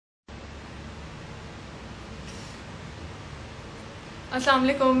Assalamu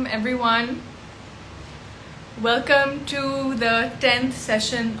alaikum, everyone. Welcome to the 10th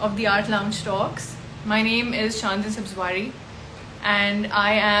session of the Art Lounge Talks. My name is Shanzi Sabzwari, and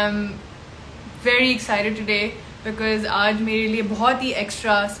I am very excited today because आज मेरे लिए बहुत ही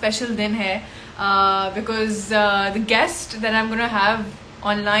extra special दिन है because the guest that I'm going to have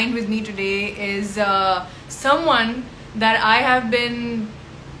online with me today is someone that I have been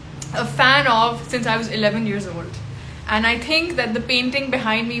a fan of since I was 11 years old. And I think that the painting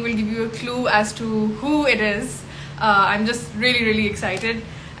behind me will give you a clue as to who it is. I'm just really excited.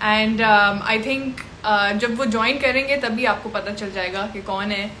 And I think जब वो join करेंगे तभी आपको पता चल जाएगा कि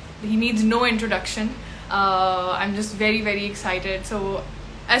कौन है. He needs no introduction. I'm just very excited. So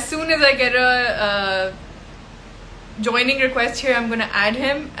as soon as I get a joining request here, I'm going to add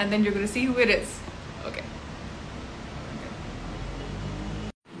him and then you're going to see who it is. Okay.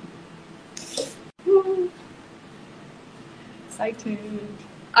 Excited.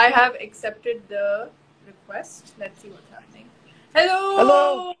 I have accepted the request. Let's see what's happening.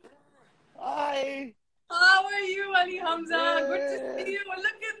 Hello. Hi. How are you, Ali Hamza? Good to see you.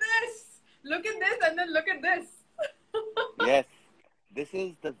 Look at this. Look at this and then look at this. Yes. This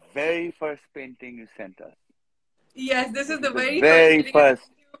is the very first painting you sent us. Yes, this is the very first.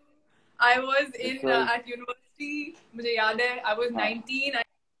 I was at university. मुझे याद है. I was 19.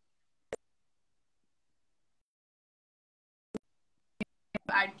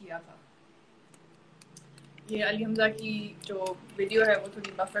 Add किया था. ये अली हमजा की जो video है वो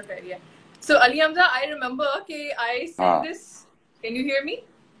थोड़ी बफर कर रही है. So Ali Hamza, I remember कि I sent this. Can you hear me?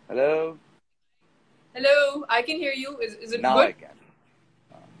 Hello. Hello, I can hear you. Is it now good? I can.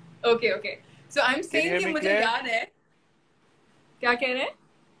 Okay. So I'm saying कि मुझे याद है. क्या कह रहे हैं?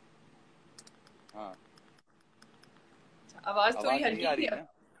 आवाज थोड़ी हल्की है.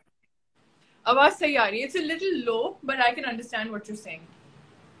 आवाज सही आ रही है. It's a little low, but I can understand what you're saying.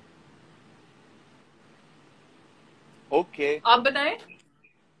 Okay. आप बताएं.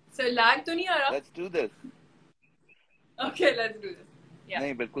 So lag तो नहीं आ रहा? Let's do this. Okay, let's do this. Yeah.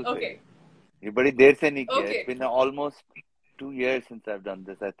 नहीं बिल्कुल Okay. सही. ये बड़ी देर से नहीं किया. Okay. It's been almost 2 years since I've done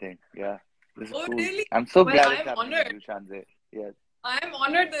this, I think. Yeah. This is cool. Really? I'm so Well, glad I'm it's happening honored. with you, Shanze. Yes. I'm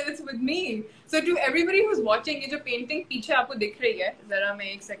honored that it's with me. So to everybody who's watching, ये जो painting पीछे आपको दिख रही है, जरा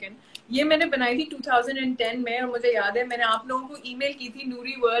मैं एक second. ये मैंने बनाई थी 2010 में और मुझे याद है मैंने आप लोगों को email की थी.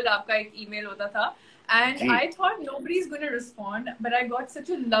 Noori World आपका एक email होता था. And I thought nobody's going to respond, but I got such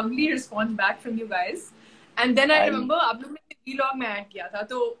a lovely response back from you guys. And then I remember आप लोग ने vlog में add किया था,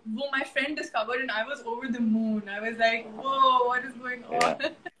 तो वो my friend discovered and I was over the moon. I was like, whoa, what is going on?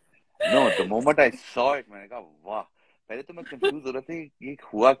 Yeah. No, the moment I saw it, मैंने कहा वाह. पहले तो मैं confused हो रहा था ये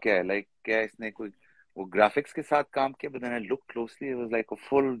हुआ क्या है, like क्या इसने कोई वो graphics के साथ काम किया, but then I looked closely, it was like a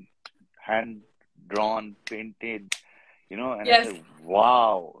full hand drawn, painted, and Yes. I said,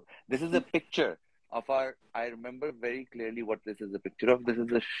 wow, this is a picture of I remember very clearly what this is a picture of. This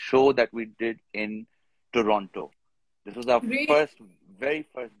is a show that we did in Toronto. This was our very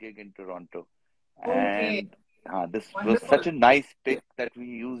first gig in Toronto. Okay. And this Wonderful. was such a nice pic that we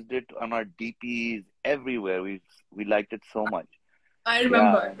used it on our DPs everywhere. We liked it so much. I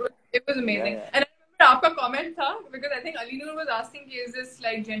remember. Yeah. It was amazing. Yeah. And I remember आपका comment था because I think Ali Noor was asking is this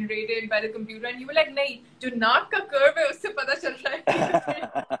like generated by the computer and you were like नहीं जो नाक का curve है उससे पता चल रहा है.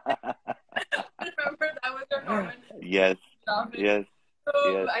 I remember that was your comment. Yes. Yes. So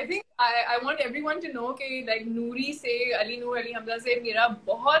yes. I think I want everyone to know कि like Noori से Ali Noor Ali Hamza से मेरा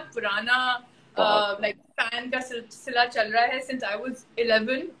बहुत पुराना like fan का सिलसिला चल रहा है since I was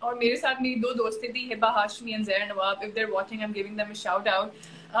 11 और मेरे साथ मेरी दो दोस्तें थी Hiba Hashmi and Zaira Nawab. If they're watching, I'm giving them a shout out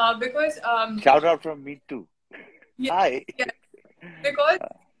because shout out from me too. Yeah, Hi. Yeah. Because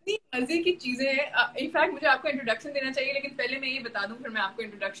इतनी मजे की चीजें हैं. इनफैक्ट मुझे आपको इंट्रोडक्शन देना चाहिए लेकिन पहले मैं ये बता दूं फिर मैं आपको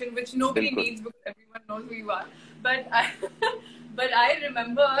introduction which nobody needs because everyone knows who you are. But I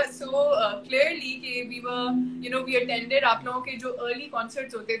remember so clearly कि we were we attended आप लोगों के जो early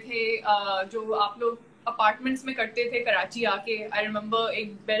concerts होते थे जो आप लोग apartments में करते थे कराची आके. I remember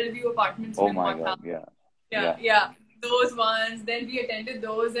एक Bellevue apartments में हुआ था. Yeah. Those ones, then we attended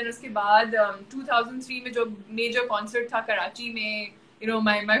those, and उसके बाद 2003 में जो major concert था कराची में,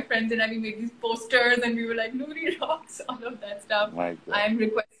 my friends and I, we made these posters and we were like Noori rocks, all of that stuff. I am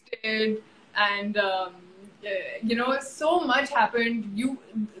requested and so much happened.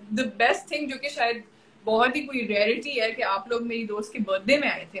 The best thing जो कि शायद बहुत ही कोई rarity है कि आप लोग मेरी दोस्त के birthday में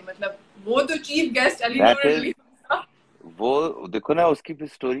आए थे. मतलब वो तो chief guest अली नूर वो देखो ना उसकी भी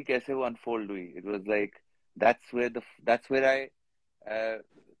story कैसे वो unfold हुई. It was like that's where I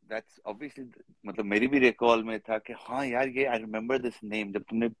that's obviously मतलब मेरी भी recall में था कि हाँ यार ये I remember this name. जब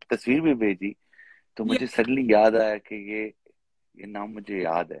तुमने तस्वीर भी भेजी तो मुझे suddenly याद आया कि ये ये नाम मुझे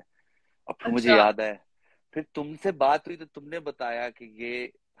याद है। और फिर मुझे अच्छा। याद है, फिर तुमसे बात हुई तो तुमने बताया कि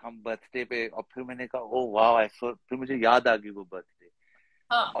ये हम बर्थडे पे, और फिर मैंने कहा ओ वाह ऐसा, फिर मुझे याद आ गई वो बर्थडे।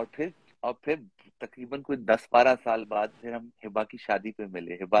 हाँ। और फिर और फिर तकरीबन कोई 10-12 साल बाद फिर हम हिबा की शादी पे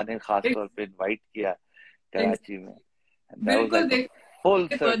मिले। हिबा ने खास तौर पे इनवाइट किया कराची में, and that was बिल्कुल like a full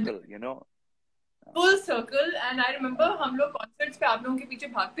देखो, circle, you know. Full circle. And I remember हम लोग कॉन्सर्ट्स पे आप लोगों के पीछे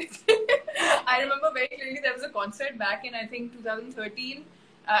भागते थे। I remember very clearly there was a concert back in I think 2013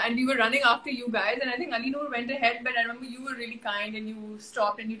 and we were running after you guys, and I think Ali Noor went ahead, but I remember you were really kind and you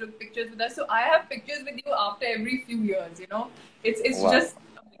stopped and you took pictures with us. So I have pictures with you after every few years, you know. It's Wow. just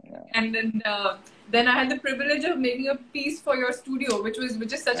Yeah. and then I had the privilege of making a piece for your studio, which is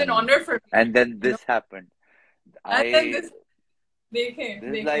such an And honor for me, and then you know. this happened. And then I this देखें This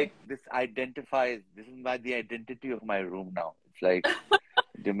is देखें like, this identifies, this is my the identity of my room now. It's like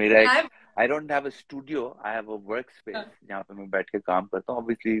जो मेरा एक, I'm I don't have a studio, I have a workspace जहाँ पे मैं बैठ के काम करता हूँ.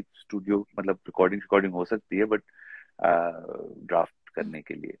 Obviously studio मतलब recording हो सकती है, but ड्राफ्ट करने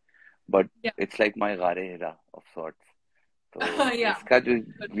के लिए, but yeah. it's like my गारे हिरा of sorts. तो Yeah. इसका जो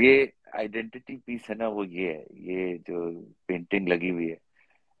ये आइडेंटिटी पीस है ना, वो ये है, ये जो पेंटिंग लगी हुई है.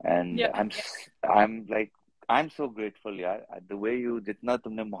 And Yeah. I'm like, I'm so grateful यार, the way you, जितना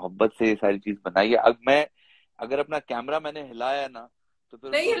तुमने मोहब्बत से ये सारी चीज बनाई है. अब मैं अगर अपना कैमरा मैंने हिलाया ना, तो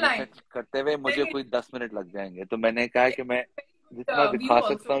फिर नहीं उसको हिलाएंगे। रीसेट करते हुए मुझे नहीं कोई 10 मिनट लग जाएंगे. तो मैंने कहा कि मैं जितना हिलाएंगे। व्यू दिखा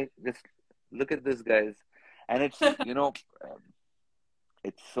ऑल्सो। सकता हूँ, just look at this guys, and it's, you know,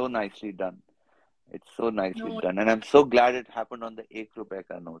 it's so nicely done. It's so nicely No. done, and I'm so glad it happened on the एक रुपए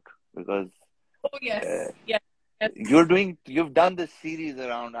का note, because Oh uh, yes. Yes. Yes. you've done this series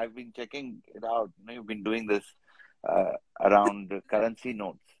around, I've been checking it out, you know, you've been doing this around currency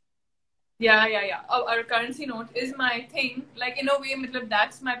notes. Yeah. Yeah. Yeah. Our currency note is my thing. Like in a way, मतलब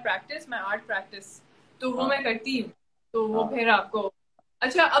that's my practice, my art practice. तो वो हाँ मैं करती हूँ। तो वो हाँ. फिर आपको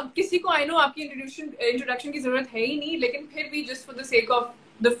अच्छा अब किसी को आई नो आपकी इंट्रोडक्शन की जरूरत है ही नहीं, लेकिन फिर भी just for the sake of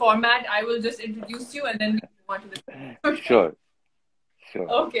the format, I will just introduce you and then we move on to the Sure, sure.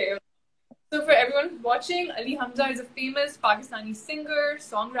 okay. So, for everyone watching, Ali Hamza is a famous Pakistani singer,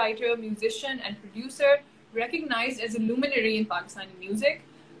 songwriter, musician, and producer, recognized as a luminary in Pakistani music.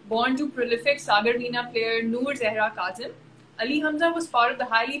 Born to prolific Sagar Veena player Noor Zehra Kazim, Ali Hamza was part of the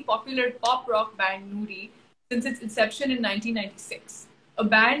highly popular pop rock band Noori since its inception in 1996. A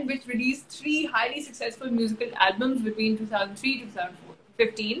band which released 3 highly successful musical albums between 2003 to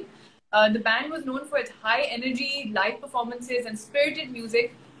 2015. The band was known for its high energy, live performances, and spirited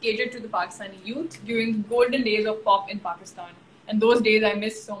music catered to the Pakistani youth during the golden days of pop in Pakistan. And those days I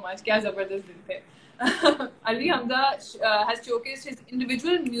miss so much. Kya zabardast din the. Ali Hamza has showcased his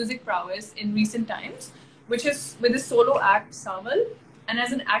individual music prowess in recent times, which is with his solo act Samal, and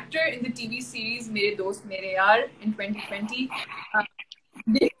as an actor in the TV series Mere Dost Mere Yaar in 2020, uh,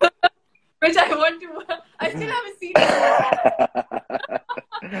 which I want to. I still haven't seen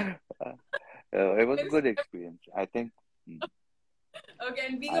It was a it. good experience, I think. Okay,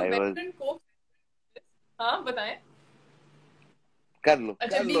 and being a I was, veteran co हाँ बताएं. अच्छा, कर लो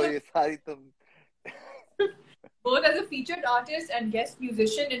being a ये सारी तुम. both as a featured artist and guest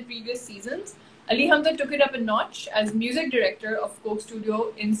musician in previous seasons, Ali Hamza took it up a notch as music director of Coke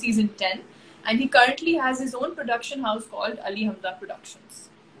Studio in season 10, and he currently has his own production house called Ali Hamza Productions.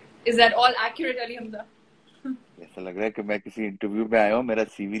 Is that all accurate, Ali Hamza? ऐसा लग रहा है कि मैं किसी interview में आया हूँ, मेरा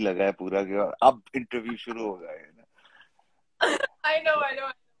सीवी लगा है पूरा के, और अब इंटरव्यू शुरू हो गया है I know, I know.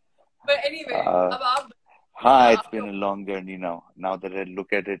 But anyway, ना. अब आप हाँ, it's आपके been a long journey now. Now that I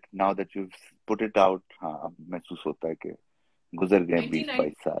look at it, now that you've put it out, हाँ, अब महसूस होता है कि गुजर गए 1990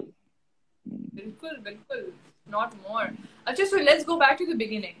 20-22 साल. बिल्कुल बिल्कुल not more. अच्छा, so let's go back to the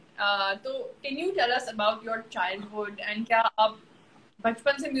beginning. तो can you tell us about your childhood and क्या आप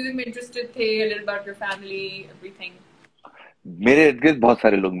बचपन से म्यूजिक में इंटरेस्टेड थे? A little about your family, everything. मेरे इर्द गिर्द बहुत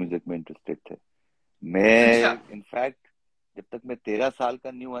सारे लोग म्यूजिक में इंटरेस्टेड थे. अच्छा. मैं इनफैक्ट जब तक मैं 13 साल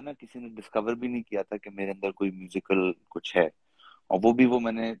का नहीं हुआ ना, किसी ने डिस्कवर भी नहीं किया था कि मेरे अंदर कोई म्यूजिकल कुछ है. और वो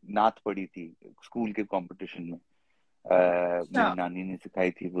मैंने नात पढ़ी थी स्कूल के कंपटीशन में. मेरी नानी ने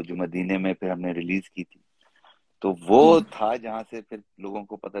सिखाई थी वो, जो मदीने में फिर हमने रिलीज की थी. तो वो था जहां से फिर लोगों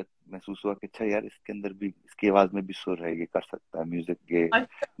को पता महसूस हुआ कि अच्छा यार, इसके अंदर भी, इसकी आवाज में भी सुर है, ये कर सकता है म्यूजिक, ये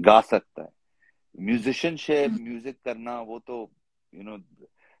गा सकता है. म्यूजिशियनशिप, म्यूजिक करना, वो तो यू नो.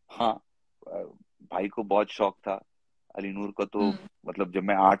 हाँ, भाई को बहुत शौक था. अली नूर का तो मतलब जब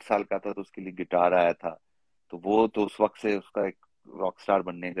मैं 8 साल का था तो उसके लिए गिटार आया था. तो वो तो उस वक्त से उसका एक रॉक स्टार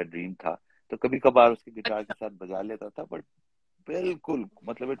बनने का ड्रीम था. तो कभी कभार उसके गिटार के साथ बजा लेता था, बट बिल्कुल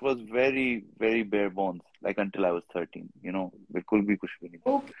मतलब it was very very bear bones, like until I was 13, बिल्कुल भी कुछ भी नहीं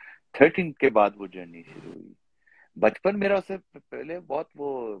था. 13 के बाद वो जर्नी शुरू हुई. बचपन मेरा उससे पहले बहुत वो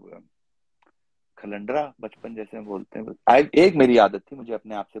खलंडरा बचपन जैसे हम बोलते हैं। एक मेरी आदत थी, मुझे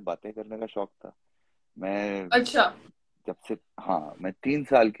अपने आप से बातें करने का शौक था। मैं अच्छा। जब से, हाँ, मैं 3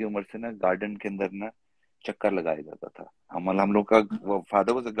 साल की उम्र से ना गार्डन के अंदर ना चक्कर लगाया जाता था। हम लोग का वो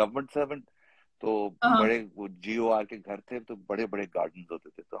father was a government servant, तो हाँ। बड़े वो GOR के घर थे, तो बड़े बड़े गार्डन होते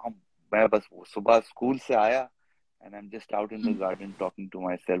थे। तो हम मैं बस वो सुबह स्कूल से आया and I am just out in the garden talking to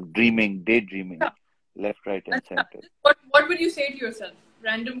my self, dreaming, day dreaming, अच्छा। लेफ्ट राइट एंड अच्छा, centre. what would you say to yourself?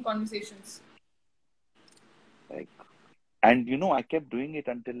 Random conversations. Like, and I kept doing it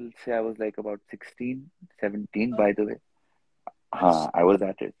until say I was like about 16, 17 by the way. हाँ, अच्छा। I was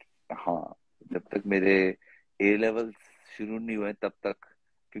at it. हाँ, जब तक मेरे A level शुरू नहीं हुए तब तक,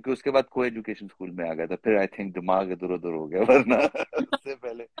 क्योंकि उसके बाद को एजुकेशन स्कूल में आ गया था, फिर आई थिंक दिमाग इधर उधर हो गया। वरना उससे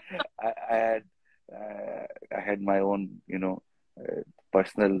पहले I had my own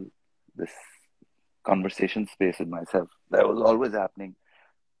personal this conversation space with myself that was always happening.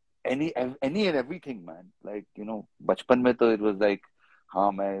 Any and everything, man. Like, बचपन में तो it was like,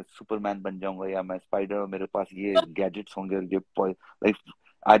 हाँ, मैं सुपरमैन बन जाऊंगा, या मैं स्पाइडर, मेरे पास ये गैजेट्स होंगे, ये लाइक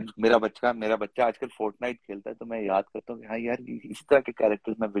आज मेरा बच्चा आजकल फोर्टनाइट खेलता है, तो मैं याद करता हूँ कि हाँ यार, इस तरह के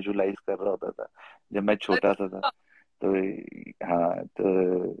कैरेक्टर्स मैं विजुलाइज कर रहा होता था जब मैं छोटा सा था। तो हाँ, तो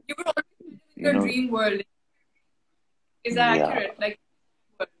You were always living in you your no dream world. Is that या accurate? Like,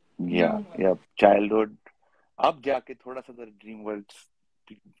 या dream world. या चाइल्डहुड, अब जाके थोड़ा सा ड्रीम वर्ल्ड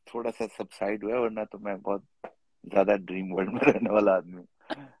थोड़ा सा सबसाइड हुआ है, वरना तो मैं बहुत ज्यादा ड्रीम वर्ल्ड में रहने वाला आदमी हूँ।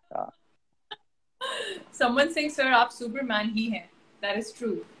 हाँ। Someone saying, "Sir, आप Superman ही हैं." That is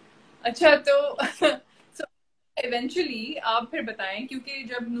true. अच्छा, तो so eventually आप फिर बताएं, क्योंकि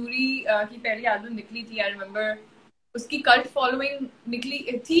जब नूरी की पहली एल्बम निकली थी, आई रिमेम्बर उसकी कल्ट फॉलोइंग निकली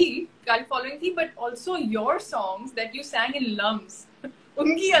थी, कल्ट फॉलोइंग थी, but also your songs that you सैंग in lumps,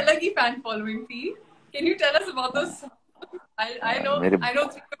 उनकी अलग ही फैन फॉलोइंग थी। Can you tell us about those? I know, मेरे आई नो।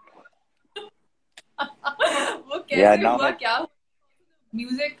 वो या कैसे नाउ हुआ, मैं क्या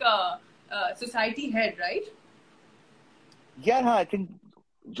म्यूजिक सोसाइटी हेड, राइट? यार, हाँ, आई थिंक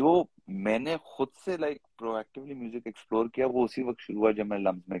जो मैंने खुद से लाइक प्रोएक्टिवली म्यूजिक एक्सप्लोर किया वो उसी वक्त शुरू हुआ जब मैं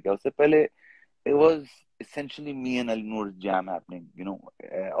लम्स में गया। उससे पहले it was essentially me and Ali Noor's jam happening,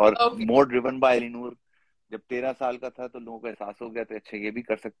 और okay. more driven by Ali Noor। जब 13 साल का था तो लोगों को एहसास हो गया था, अच्छा ये भी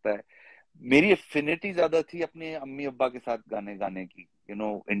कर सकता है। मेरी एफिनिटी ज्यादा थी अपने अम्मी अब्बा के साथ गाने गाने की,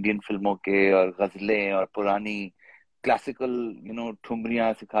 इंडियन फिल्मों के और गजलें और पुरानी क्लासिकल,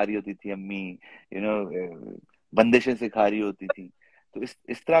 ठुमरियां सिखा रही होती थी अम्मी, बंदिशें सिखा रही होती थी। तो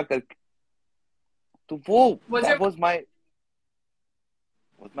इस तरह कर, तो वो Was that your was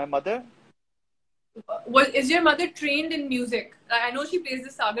my mother, is your mother trained in music? I know she plays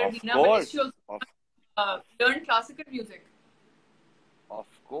the sagar of veena, but is course, she also of of learned classical music? of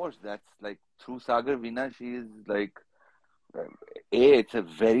course, that's like through Sagar Veena, she is like, it's a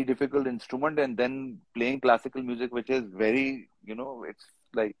very difficult instrument, and then playing classical music, which is very, it's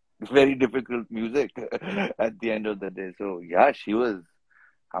like very difficult music at the end of the day. So yeah, she was,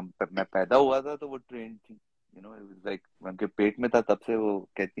 मैं पैदा हुआ था तो वो trend थी, it was like मैं उनके पेट में था तब से, वो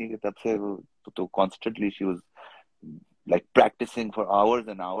कहती है कि तब से वो तो constantly she was like practicing for hours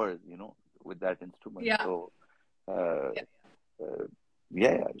and hours, with that instrument. Yeah. So uh, Yeah. uh,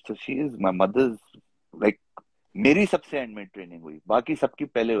 yeah, so she is my mother's like, मेरी सबसे एंड में ट्रेनिंग हुई, बाकी सबकी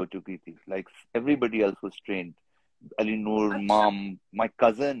पहले हो चुकी थी। Like everybody else was trained, Ali नूर, अच्छा। Mom, my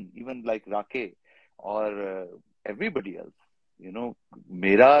cousin, even like राके, और एवरीबडी एल्स,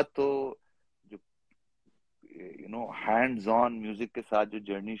 मेरा तो जो हैंड्स ऑन म्यूजिक के साथ जो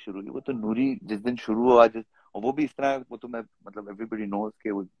जर्नी शुरू हुई वो तो नूरी जिस दिन शुरू हुआ, और वो भी इस तरह, वो तो मैं मतलब एवरीबडी नोज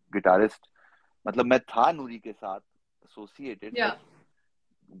के वो गिटारिस्ट, मतलब मैं था नूरी के साथ associated, but Yeah.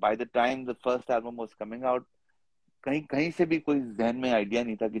 By the time the first album was coming out, कहीं कहीं से भी कोई जहन में आइडिया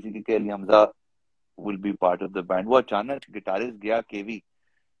नहीं था किसी की कि Ali Hamza will be part of the band. वो अचानक गिटारिस्ट गया केवी,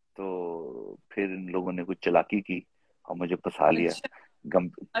 तो फिर इन लोगों ने कुछ चालाकी की और मुझे फंसा लिया। अच्छा। गम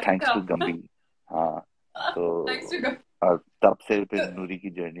थैंक्स अच्छा। टू गम्बी। हाँ, Thanks to तो God. और तब से फिर तो नूरी की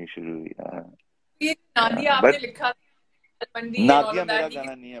जर्नी शुरू हुई। ये नादिया आपने बट लिखा था, मंडी एंड ऑल नादिया ऑफ मेरा दैट, ये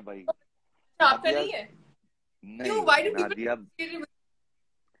गाना नहीं है भाई। आपका नादिया नहीं है? क्यों? नहीं, Why do people Nadia associate it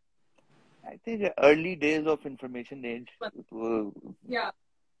I think early days of information as, with? वो Yeah.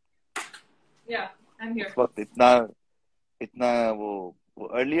 Yeah. I'm here. उस वक्त इतना इतना वो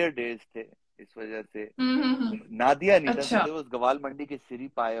अर्लियर डेज थे, इस वजह से हम्म। नादिया नहीं था। अच्छा। तो उस गवाल मंडी के सिरी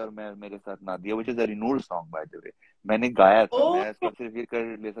पाए और मैं मेरे साथ Nadia, which is a रिनूर song by the way, मैंने गाया था। ओ। मैं इसका सिर्फ ये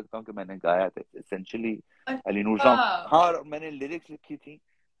कर ले सकता हूँ कि मैंने गाया था, एसेंशियली अलीनूर अच्छा। सॉन्ग। हाँ, और मैंने लिरिक्स लिखी थी,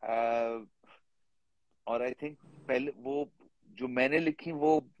 और आई थिंक पहले वो जो मैंने लिखी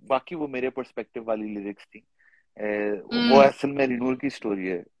वो बाकी वो मेरे पर्सपेक्टिव वाली लिरिक्स थी, वो असल में रिनूर की स्टोरी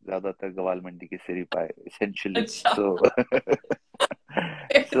है, ज्यादातर गवाल मंडी के सिरी पाए essentially. अच्छा So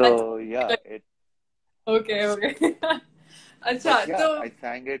so yeah, it okay okay अच्छा but yeah, तो I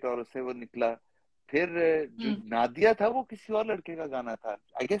sang it और उससे वो निकला. फिर जो हम्म नादिया था वो किसी और लड़के का गाना था,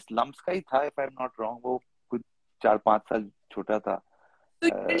 आई गेस लम्स का ही था, if I am not wrong. वो कुछ 4-5 साल छोटा था so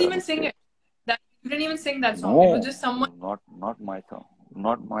you didn't even sing मुझसे. it that you didn't even sing that song, it was No, just someone. not my song,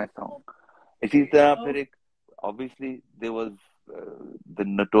 not my song. इसी तरह Oh, फिर एक obviously there was the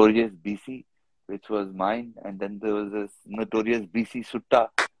notorious BC which was mine, and then there was this notorious BC Sutta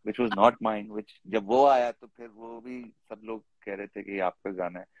which was not mine, which जब वो आया तो फिर वो भी सब लोग कह रहे थे कि ये आपका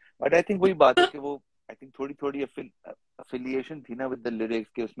गाना है. But I think वही बात है कि वो I think थोड़ी थोड़ी affiliation थी ना with the lyrics,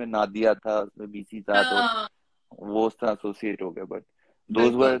 कि उसमें नादिया था, उसमें BC था, तो हाँ वो उस तरह associate हो गया. But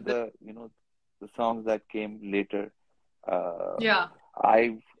those बिल्कुल were the, you know, the songs that came later. uh, या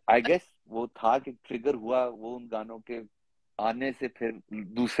I I guess वो था कि ट्रिगर हुआ वो उन गानों के आने से, फिर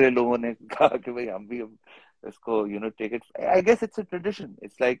दूसरे लोगों ने कहा कि भाई हम भी अब इसको take it. I guess it's a tradition.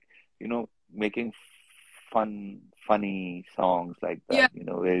 It's like making funny songs like that, या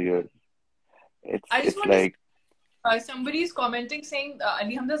where you're I just it's want to say, like, somebody is commenting saying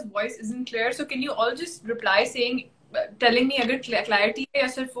Ali Hamza's voice isn't clear, so can you all just reply saying telling me अगर clarity है या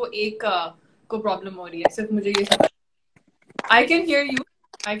सिर्फ वो एक को problem हो रही है, सिर्फ मुझे ये समझ. I can hear you,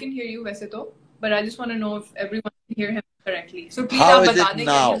 I can hear you वैसे तो, but I just want to know if everyone can hear him correctly. So please how आप is बता it दें कि Ali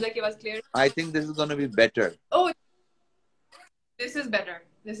now? Hamza की आवाज clear. I think this is going to be better. Oh, this is better.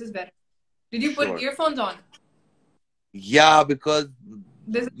 This is better. Did you put Sure. earphones on? Yeah, because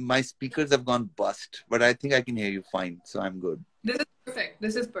This my speakers have gone bust, but I think I can hear you fine, so I'm good. This is perfect.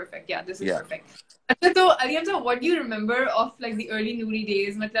 This is perfect. Yeah, this is Yeah. perfect. अच्छा तो Aliam sir, what do you remember of like the early Noori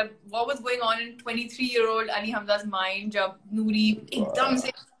days? मतलब what was going on in 23-year-old Ali Hamza's mind जब Noori एकदम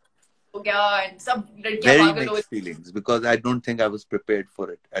से हो गया and सब लड़कियां Very पागल हो. mixed feelings, because I don't think I was prepared for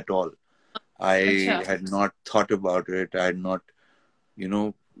it at all. I अच्छा had not thought about it. I had not, you know,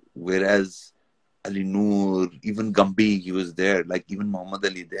 whereas Ali Noor, even Gambi, he was there. Like even Muhammad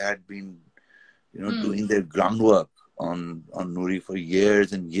Ali, they had been, doing their groundwork on Noori for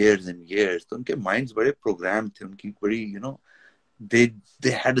years and years and years. So उनके minds very programmed थे. उनकी बड़ी,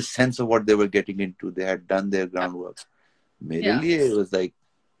 they had a sense of what they were getting into. They had done their groundwork. मेरे yeah. लिए it was like,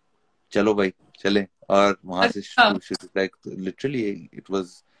 चलो भाई चले, और वहां से अच्छा शुरू, like literally it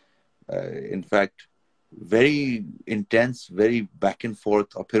was in fact very intense, very back and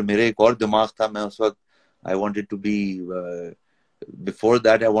forth. और फिर मेरे एक और दिमाग था, मैं उस वक्त I wanted to be before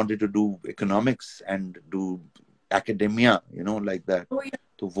that I wanted to do economics and do academia, like that. oh yeah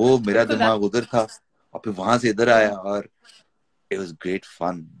तो वो मेरा बिल्कुल that दिमाग उधर था, और फिर वहां से इधर आया, और it was great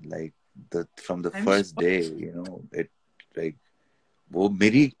fun. Like from the I'm first sure day, it like वो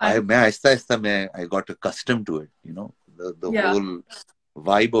मेरी I'm मैं आहिस्ता आहिस्ता मैं I got accustomed to it, the yeah whole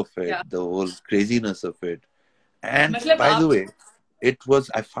vibe of it, yeah the whole craziness of it. And मतलब by the आप way,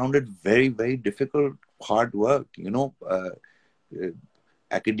 I found it very, very difficult, hard work,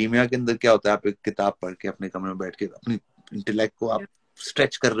 academia के अंदर क्या होता है, आप एक किताब पढ़ के अपने कमरे में बैठ के अपनी इंटेलेक्ट को आप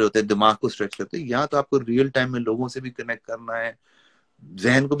स्ट्रेच कर रहे होते हैं, दिमाग को स्ट्रेच करते हैं. यहाँ तो आपको रियल टाइम में लोगों से भी कनेक्ट करना है,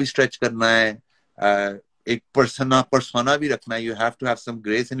 जहन को भी स्ट्रेच करना है, एक पर्सोना भी रखना है. You have to have some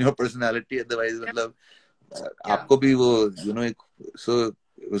grace in your personality, otherwise yeah मतलब yeah आपको भी वो एक, so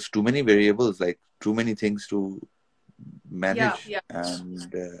it was to many variables, like to many things to manage. yeah yeah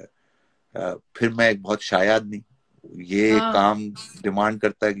and फिर मैं एक बहुत शाय आदमी, ये हाँ काम डिमांड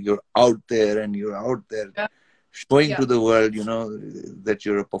करता है कि you're out there and you're out there yeah showing yeah to the world, that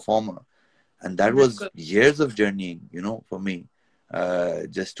you're a performer. And that was बिल्कुल years of journeying, for me,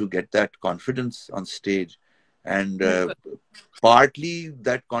 just to get that confidence on stage. And बिल्कुल partly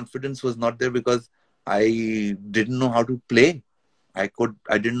that confidence was not there because I didn't know how to play. I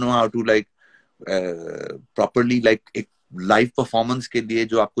didn't know how to like properly, like एक live performance के लिए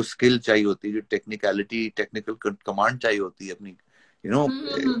जो आपको skill चाहिए होती है, जो टेक्निकलिटी, टेक्निकल कमांड चाहिए होती है अपनी, यू नो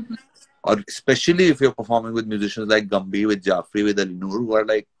और specially if you are performing with musicians like गम्बी, with Jafri, with Ali Noor, who are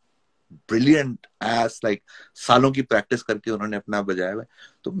like brilliant S, like सालों की प्रैक्टिस करके उन्होंने अपना बजाया हुआ.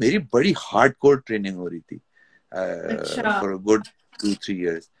 तो मेरी बड़ी हार्डकोर ट्रेनिंग हो रही थी अच्छा फॉर अ गुड 2-3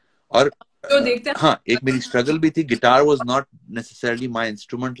 years. और तो देखते हैं हाँ, एक मेरी स्ट्रगल भी थी. Guitar was not necessarily my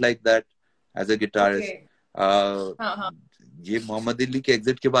instrument like that as a okay guitarist. हाँ हाँ ये मोहम्मद अली के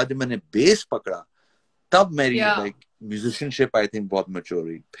एग्जिट के बाद जब मैंने बेस पकड़ा, तब मेरी या लाइक म्यूजिशियनशिप आई थिंक बहुत मैच्योर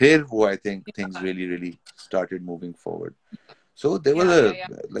हुई. फिर वो I think things really really started moving forward. So there was या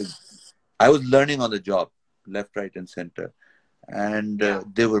like I was learning on the job, left, right, and center, and या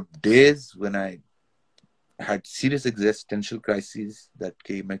there were days when I had serious existential crises that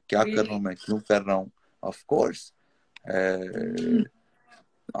कि मैं क्या कर रहा really हूँ, मैं क्यों कर रहा हूँ, of course. Because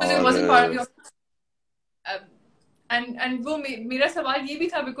it wasn't part of your and वो मेरा सवाल ये भी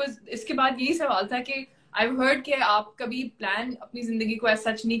था because इसके बाद यही सवाल था कि I've heard कि आप कभी plan अपनी जिंदगी को as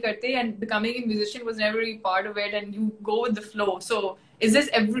such नहीं करते and becoming a musician was never a part of it and you go with the flow. So is this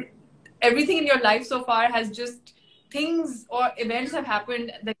everything in your life so far has just things or events have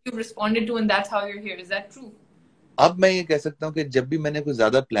happened that you've responded to and that's how you're here? Is that true? अब मैं ये कह सकता हूँ कि जब भी मैंने कोई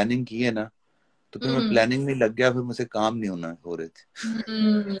ज्यादा प्लानिंग की है ना तो फिर मैं प्लानिंग में लग गया, फिर मुझसे काम नहीं हो रहे थे.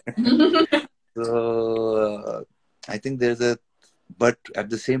 So I think but at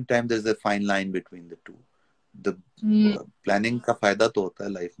the same time there's a fine line between the two. The planning का फायदा तो होता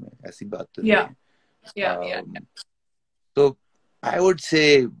है लाइफ में, ऐसी बात तो नहीं है. Yeah. So I would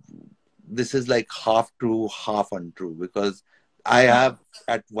say this is like half true, half untrue, because I have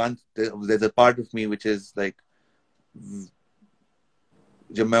at once there's a part of me which is like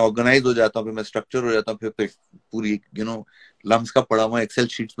जब मैं ऑर्गेनाइज हो जाता हूँ, फिर मैं स्ट्रक्चर हो जाता हूँ, फिर पूरी लम्स का पड़ा हुआ एक्सेल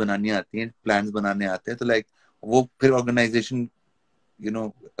शीट्स बनानी आती हैं, प्लान्स बनाने आते हैं, तो लाइक वो फिर ऑर्गेनाइजेशन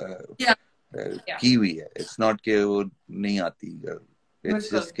की हुई है. इट्स नॉट के वो नहीं आती,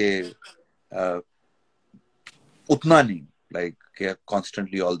 इट्स जस्ट के उतना नहीं like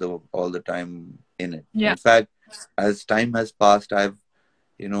constantly all the time in it. In fact, as time has passed, I've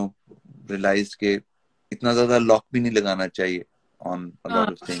realized के इतना ज्यादा लॉक भी नहीं लगाना चाहिए on a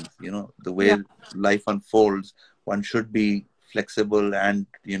lot of things. The way life unfolds, one should be flexible and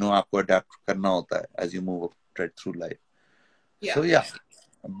आपको adapt करना होता है as you move right through life. So yeah,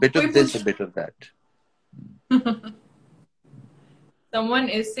 a bit of this, a bit of that. Someone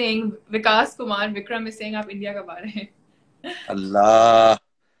is saying, Vikas Kumar Vikram is saying, आप India कब आ रहे हैं? अल्लाह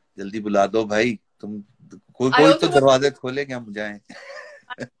जल्दी बुला दो भाई, तुम कोई तो दरवाजे खोले कि हम जाएं.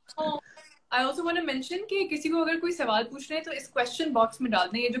 I also want to mention कि किसी को अगर कोई सवाल पूछना है तो इस क्वेश्चन बॉक्स में डाल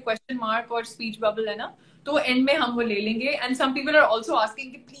दें. ये जो क्वेश्चन मार्क और स्पीच बबल है ना, तो एंड में हम वो ले लेंगे. And some people are also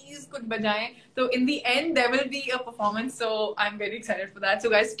asking कि प्लीज कुछ बजाएं, तो in the end there will be a performance. So I am very excited for that. So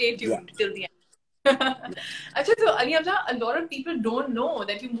guys stay tuned till the end. अच्छा, so Ali Hamza, a lot of people don't know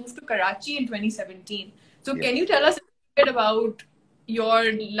that you moved to Karachi in 2017. So can you tell us a bit about your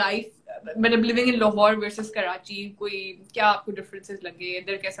life, मतलब living in Lahore versus Karachi? कोई क्या आपको differences लगे,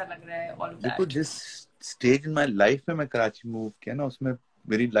 इधर कैसा लग रहा है, all of that? देखो, जिस स्टेज इन माय लाइफ में मैं कराची मूव किया ना, उसमें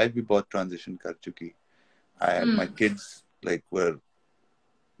मेरी लाइफ भी बहुत ट्रांजिशन कर चुकी. माय किड्स लाइक वर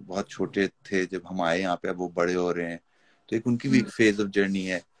बहुत छोटे थे जब हम आए यहाँ पे, अब वो बड़े हो रहे हैं, तो एक उनकी भी एक फेज ऑफ जर्नी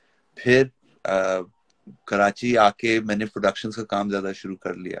है. फिर कराची आके मैंने प्रोडक्शंस का काम ज्यादा शुरू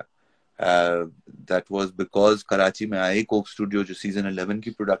कर लिया. दैट वाज बिकॉज कराची में आई कोक स्टूडियो जो सीजन 11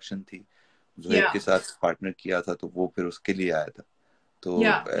 की प्रोडक्शन थी, जोहेब के साथ पार्टनर किया था, तो वो फिर उसके लिए आया था. तो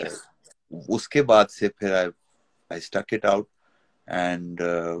उसके बाद से फिर I stuck it out and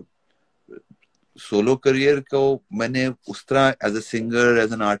solo career को मैंने उस तरह as a singer,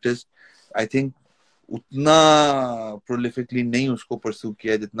 as an artist, I think उतना प्रोलिफिकली नहीं उसको परस्यू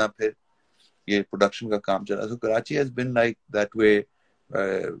किया जितना फिर ये प्रोडक्शन का काम चला. सो Karachi has been like that way,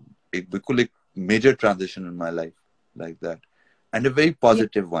 एक बिल्कुल एक major transition in my life like that, and a very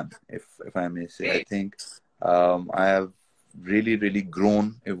positive one, if I may say. I think I have really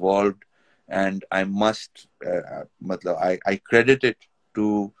grown, evolved, and I must I credit it to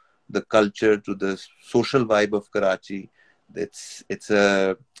the culture, to the social vibe of Karachi. It's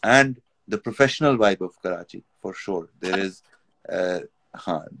a and the professional vibe of Karachi for sure. There is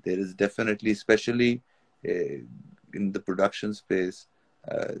definitely, especially in the production space,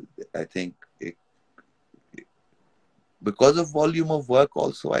 I think because of volume of work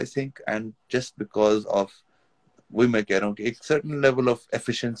also, I think, and just because of वही मैं कह रहा हूँ कि एक certain level of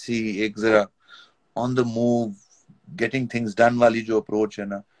efficiency, एक जरा on the move, getting things done वाली जो approach है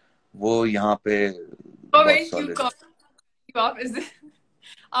ना, वो यहाँ पे बहुत solid है.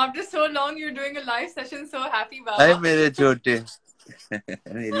 After so long you're doing a live session, so happy Baba. हाय मेरे छोटे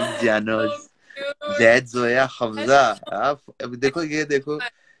मेरी जानोस जैद जोया हमजा. आप अभी देखो, ये देखो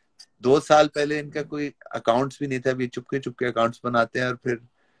 2 साल पहले इनका कोई अकाउंट्स भी नहीं था, अभी चुपके अकाउंट्स बनाते हैं. और फिर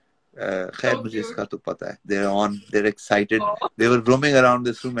खैर मुझे इसका तो पता है. they're excited, they were roaming around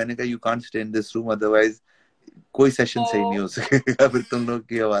this room. मैंने कहा you can't stay in this room, otherwise कोई सेशन सही नहीं हो सकेगा, फिर तुम लोग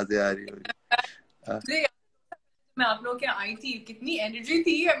की आवाजें आ रही होगी. मैं आप लोग के आई थी, कितनी एनर्जी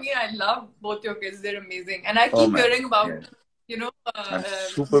थी. I mean, I love both your kids, they're amazing, and I keep hearing about I'm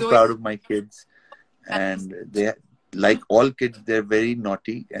super proud of my kids, and they, like all kids, they're very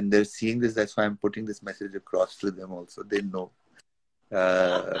naughty, and they're seeing this. That's why I'm putting this message across to them also. They know,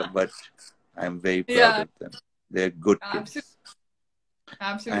 but I'm very proud of them. They're good kids.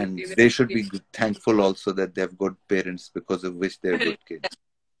 Absolutely. And they should be thankful also that they have good parents, because of which they're good kids.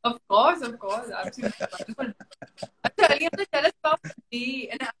 Of course, absolutely wonderful. अच्छा Ali, हमने tell us about the day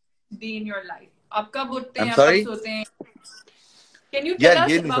and average day in your life. आप कब उठते I'm हैं, आप कब sorry. सोते हैं? Can you यार tell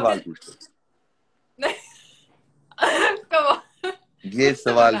ये us नहीं about सवाल an पूछते, come on, ये कुछ तो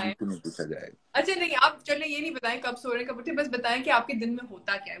सवाल बताएं. बिल्कुल नहीं पूछा जाएगा. अच्छा नहीं, आप चलिए ये नहीं बताएं कब सो रहे हैं कब उठे, बस बताएं कि आपके दिन में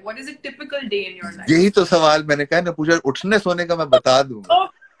होता क्या है. What is a typical day in your life? यही तो सवाल मैंने कहा ना, पूछा उठने सोने का मैं बता दूंगा. Oh,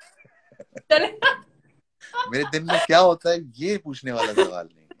 चले मेरे दिन में क्या होता है ये पूछने वाला सवाल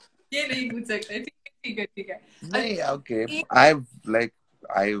नहीं. ये नहीं पूछ सकते. ठीक है ठीक है. नहीं, okay. अच्छा, I've like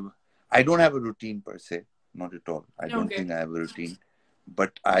I don't have a routine per se, not at all. I don't okay, think I have a routine,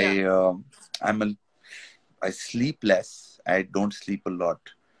 but yeah, I'm a I sleep less. I don't sleep a lot.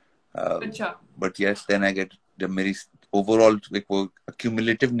 अच्छा, But yes, then I get जब मेरी overall एक वो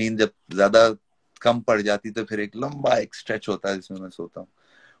accumulative नींद जब ज्यादा कम पड़ जाती तो फिर एक लंबा एक stretch होता है जिसमें मैं सोता हूँ.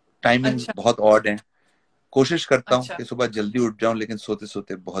 टाइमिंग्स अच्छा, बहुत odd हैं. कोशिश करता हूँ अच्छा, कि सुबह जल्दी उठ जाऊं, लेकिन सोते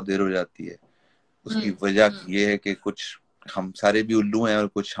सोते बहुत देर हो जाती है. उसकी हम्म, वजह ये है कि कुछ हम सारे भी उल्लू हैं और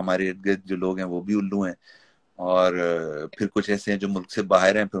कुछ हमारे इर्द गिर्द जो लोग हैं वो भी उल्लू हैं, और फिर कुछ ऐसे हैं जो मुल्क से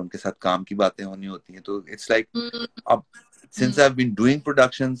बाहर हैं, फिर उनके साथ काम की बातें होनी होती हैं. तो इट्स लाइक हम्म, अब since I've been doing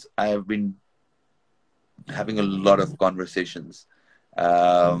productions, I have been having a lot of conversations,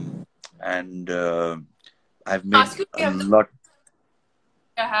 and I've made ask you a lot.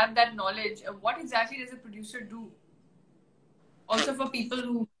 I have that knowledge. What exactly does a producer do? Also for people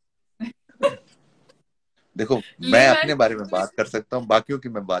who देखो, मैं layman. अपने बारे में बात कर सकता हूँ, बाकियों की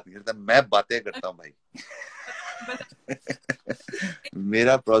मैं बात नहीं करता. मैं बातें करता हूँ भाई.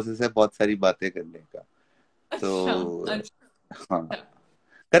 मेरा प्रोसेस है बहुत सारी बातें करने का. अच्छा, तो हाँ, अच्छा,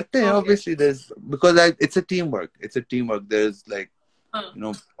 करते हैं. okay, Obviously there's because it's a teamwork. There's like,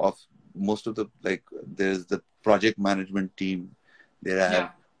 हाँ, of most of the, like, there's the project management team. There I have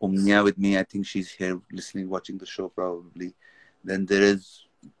yeah, Umnia with me. I think she's here listening, watching the show probably. Then there is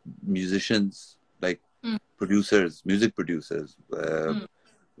musicians, like hmm, music producers, hmm,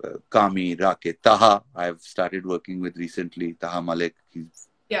 Kami, Raket, Taha. I've started working with recently. Taha Malik. He's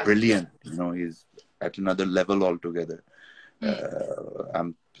yeah, brilliant. He's at another level altogether. hmm,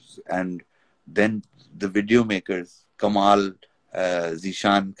 I'm, and then the video makers, Kamal,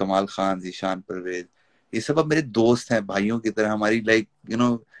 Zishan, Kamal Khan, Zishan Pervez. ये सब अब मेरे दोस्त हैं, भाइयों की तरह. हमारी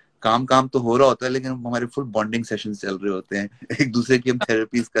काम तो हो रहा होता है, लेकिन हमारे फुल बॉन्डिंग सेशंस चल रहे होते हैं. एक दूसरे की हम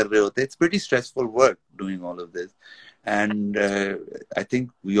थेरेपीज कर रहे होते हैं. It's pretty stressful work doing all of this, and I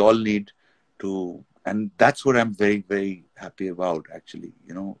think we all need to, and that's what I'm very very happy about, actually.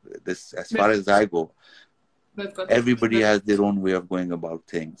 This, as far as I go, बिल्कुल, everybody बिल्कुल, has their own way of going about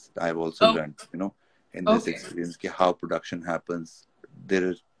things. I've also oh, learned, in this okay, experience, how production happens. There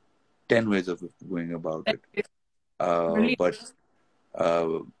are 10 ways of going about it. brilliant. But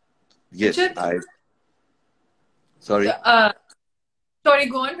अच्छा, yes, sorry. sorry,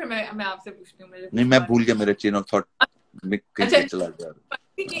 go on. फिर मैं आपसे पूछती हूँ, मुझे नहीं, पूछने मैं वाली भूल हूँ. गया, मेरा चेन ऑफ थॉट में कहीं अच्छा, पे चला जा रहा.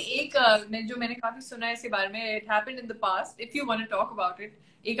 कि एक मैंने काफी सुना है इसके बारे में. It happened in the past, if you want to talk about it.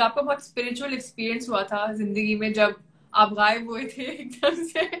 एक आपका बहुत स्पिरिचुअल एक्सपीरियंस हुआ था जिंदगी में जब आप गायब हुए थे एकदम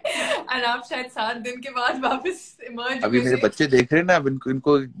से, और आप शायद 7 दिन के बाद वापस इमर्ज अभी हुए मेरे थे. बच्चे देख रहे हैं ना, अब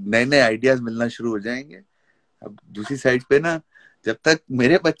इनको नए नए आइडियाज मिलना शुरू हो जाएंगे. अब दूसरी साइड पे ना, जब तक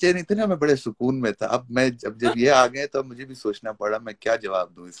मेरे बच्चे नहीं थे ना, मैं बड़े सुकून में था. अब जब ये आ गए तो मुझे भी सोचना पड़ा मैं क्या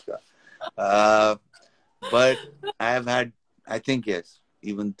जवाब दूं इसका. But I think, yes,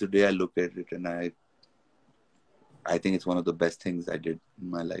 even today I look at it and I think it's one of the best things I did in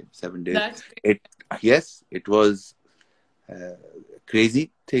my life. 7 days. That's Yes, it was a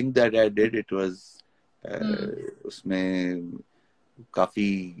crazy thing that I did. It was, उसमें काफी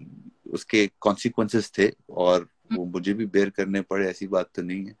उसके consequences थे, और वो मुझे भी bear करने पड़े, ऐसी बात तो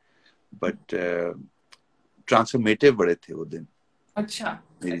नहीं है. But transformative बड़े थे वो दिन अच्छा,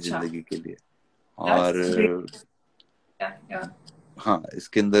 मेरी अच्छा, जिंदगी के लिए. that's great. और Yeah. हाँ,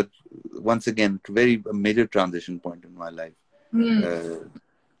 इसके अंदर once again very major transition point in my life.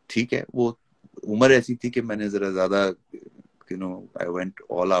 ठीक है, वो उम्र ऐसी थी कि मैंने जरा ज्यादा, I went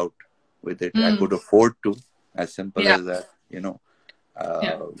all out with it. I could afford to, as simple Yeah. as that,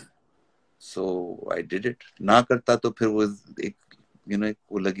 Yeah. so I did it. ना करता तो फिर वो एक एक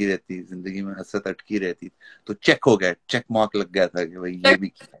वो लगी रहती जिंदगी में, हसरत अटकी रहती. तो चेक हो गया, चेक मार्क लग गया था कि भाई ये भी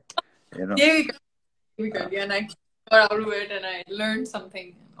किया. ये भी कर लिया, and I got out of it and I learned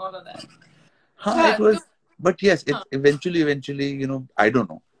something, all of that. हाँ, it was, but yes, it हाँ. eventually, I don't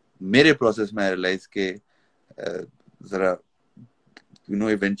know. मेरे प्रोसेस में I realized के जरा,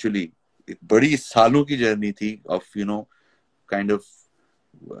 eventually एक बड़ी सालों की जर्नी थी of, kind of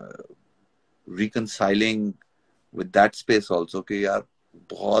reconciling with that space also, कि यार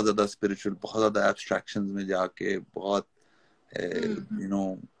बहुत ज्यादा spiritual, बहुत ज्यादा abstractions में जाके बहुत यू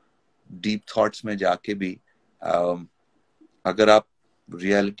नो डीप थॉट्स में जाके भी अगर आप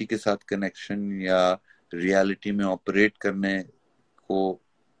रियलिटी के साथ कनेक्शन या रियलिटी में ऑपरेट करने को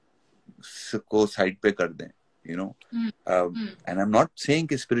साइड पे कर दें, you know, and I'm not saying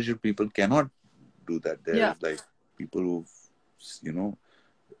कि spiritual people cannot do that. There's like people who, you know,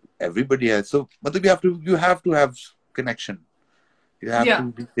 everybody has. So मतलब you have to have connection. You have to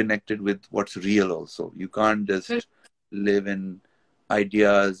be connected with what's real also. You can't just live in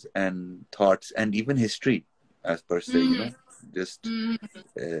ideas and thoughts and even history as per se, you know, just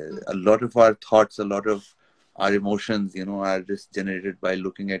a lot of our thoughts, a lot of our emotions, you know, are just generated by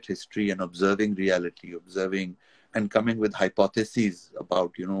looking at history and observing reality, observing and coming with hypotheses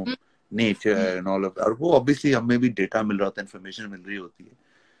about, you know, nature and all of that. वो obviously हमें भी data मिल रहा होता है, information मिल रही होती है.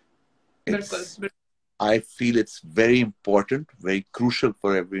 It's, I feel it's very important, very crucial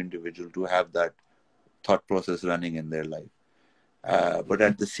for every individual to have that thought process running in their life. But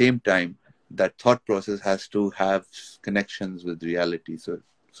at the same time, that thought process has to have connections with reality, so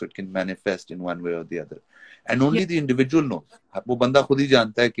it can manifest in one way or the other. And only the individual knows. वो बंदा खुद ही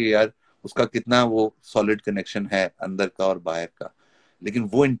जानता है कि यार उसका कितना वो solid connection है अंदर का और बाहर का. लेकिन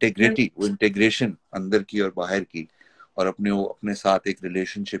वो integrity, वो integration अंदर की और बाहर की और अपने साथ एक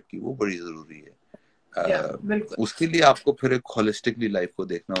relationship की, वो बड़ी जरूरी है. उसके लिए आपको फिर एक holistically life को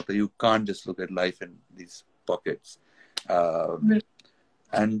देखना होता है. You can't just look at life in these pockets.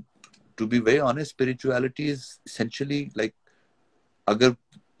 And to be very honest, spirituality is essentially like, अगर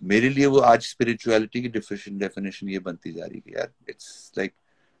मेरे लिए वो आज spirituality की definition ये बनती जा रही है यार, it's like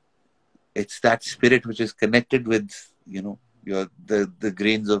it's that spirit which is connected with, you know, the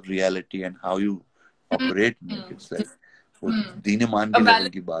grains of reality and how you operate in it. It's like वो दीन ईमान के लेवल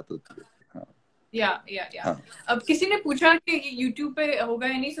की बात होती है. Yeah. अब किसी ने पूछा कि YouTube पे होगा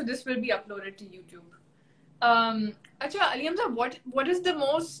या नहीं, so this will be uploaded to YouTube. अच्छा, Ali Hamza, what is the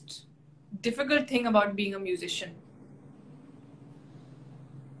most difficult thing about being a musician?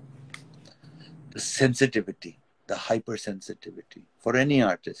 The sensitivity, the hypersensitivity for any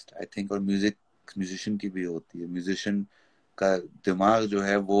artist, I think, और musician की भी होती है. Musician का दिमाग जो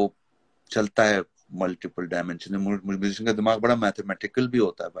है वो चलता है multiple dimension. Musician का दिमाग बड़ा mathematical भी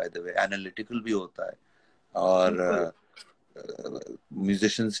होता है, by the way, analytical भी होता है, और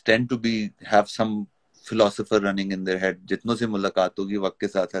musicians tend to have some philosopher running in their head. जितनों से मुलाकात होगी वक्त के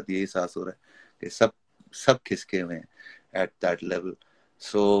साथ साथ यही एहसास हो रहा है कि सब खिसके हुए हैं at that level.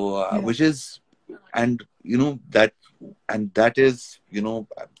 So which is, and you know that is, you know,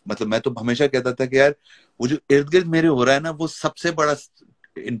 मतलब मैं तो हमेशा कहता था कि यार वो जो इर्द गिर्द मेरे हो रहा है ना, वो सबसे बड़ा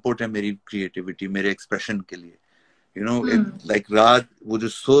इनपुट है मेरी क्रिएटिविटी, मेरे एक्सप्रेशन के लिए. You know, like राग, वो जो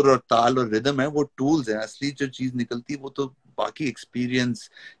सुर और ताल और रिदम है, वो टूल्स हैं. असली जो चीज निकलती है वो तो बाकी एक्सपीरियंस,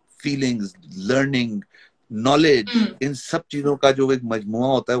 फीलिंग्स, लर्निंग, नॉलेज, इन सब चीजों का जो एक मजमुआ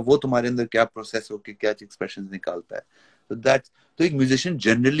होता है, वो तुम्हारे अंदर क्या प्रोसेस होकर क्या एक्सप्रेशन निकालता है. तो एक म्यूजिशियन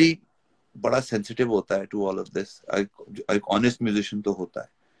जनरली बड़ा सेंसिटिव होता है टू ऑल ऑफ दिस. एक ऑनेस्ट म्यूजिशियन तो होता है.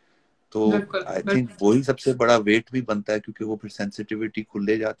 तो आई थिंक वही सबसे बड़ा वेट भी बनता है, क्योंकि वो फिर सेंसिटिविटी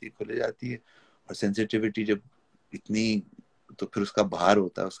खुले जाती है, और सेंसिटिविटी जब इतनी, तो फिर उसका भार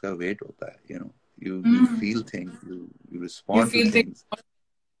होता है, उसका वेट होता है. You know, you feel things, you respond to things.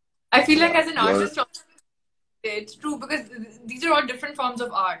 I feel like as an artist, it's true, because these are all different forms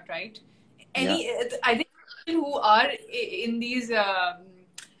of art, right? I think people who are in these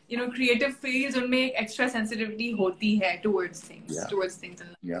you know, creative fields, unme ek extra sensitivity hoti hai towards things.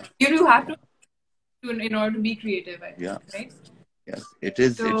 You have to in order to be creative, I think, right? Yes, it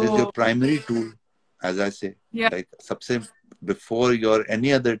is your primary tool, as I say. Like sabse before your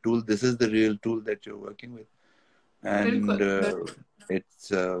any other tool, this is the real tool that you're working with. And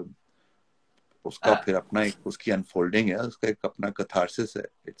it's उसका फिर अपना एक उसकी unfolding है, उसका एक अपना catharsis है.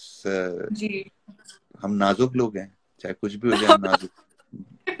 इट्स हम नाजुक लोग हैं, चाहे कुछ भी हो जाए, हम नाजुक.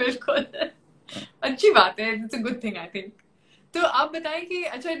 बिल्कुल, अच्छी बात है. It's a good thing, I think. तो आप बताएं कि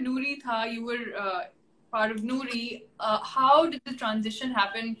अच्छा, नूरी था, you were part of Noori. How did the transition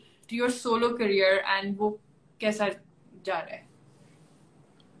happen to your solo career, and वो कैसा जा रहा है?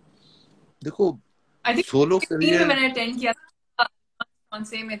 देखो, सोलो करियर मैंने अटेंड किया था, कौन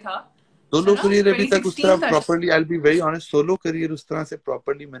से में था. सोलो करियर अभी तक उस तरह properly, I will be very honest, solo career उस तरह से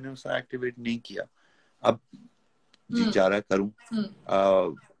प्रॉपर्ली मैंने उसमें एक्टिवेट नहीं किया. अब जी चाह रहा करूं,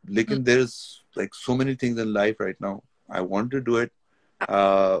 लेकिन there is like so many things in life right now. I want to do it,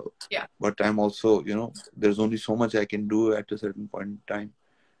 but I'm also, you know, there's only so much I can do at a certain point in time.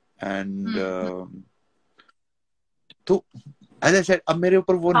 And तो as I said, अब मेरे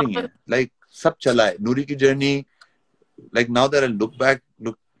ऊपर वो नहीं है. Like सब चला है, नूरी की journey. Like now that I look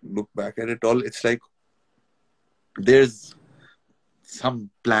back at it all, it's like there's some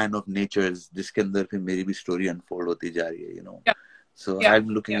plan of nature's जिसके अंदर फिर मेरी भी story unfold होती जा रही है, you know. Yeah. So Yeah. I'm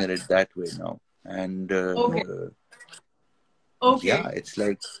looking at it that way now. And Okay. Okay. yeah, it's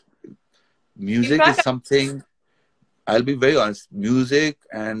like In music is fact, something, I'll be very honest, music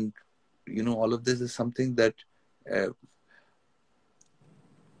and, you know, all of this is something that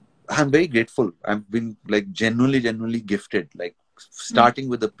I'm very grateful. I've been like genuinely gifted, like starting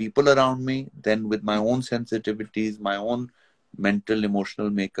with the people around me, then with my own sensitivities, my own mental, emotional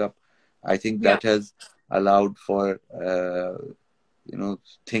makeup. I think yeah. that has allowed for, you know,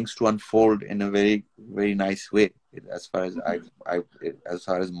 things to unfold in a very nice way as far as as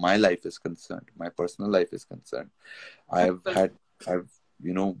far as my life is concerned, my personal life is concerned. I've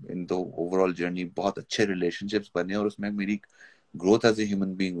you know, in the overall journey बहुत अच्छे relationships बने और उसमें मेरी growth as a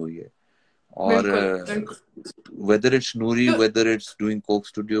human being हुई है. Or whether it's Noori, whether it's doing Coke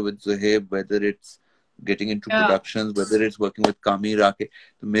Studio with Zohaib, whether it's getting into productions, whether it's working with Kami Rake,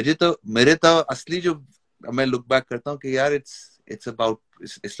 तो मेरे तो असली जो मैं look back करता हूँ कि यार it's about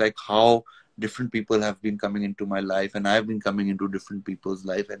it's like how different people have been coming into my life and I've been coming into different people's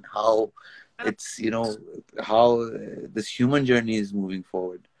life and how it's, you know, how this human journey is moving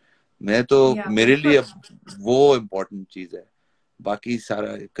forward. मैं तो मेरे लिए वो important चीज है. बाकी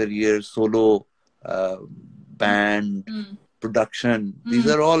सारा career, solo, band, production, these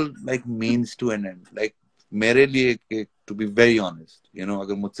are all like means to an end. Like मेरे लिए, to be very honest, you know,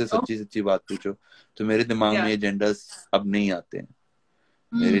 अगर मुझसे सच्ची बात पूछो तो मेरे दिमाग में agendas अब नहीं आते हैं.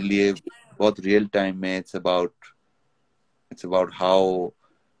 मेरे लिए बहुत real time में it's about how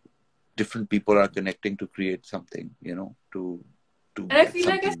different people are connecting to create something, you know, to and I get feel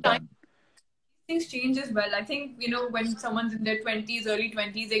something like as done. time things change as well. I think, you know, when someone's in their 20s, early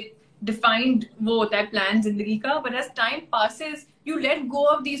 20s, they defined वो होता है plan जिंदगी का, but as time passes, you let go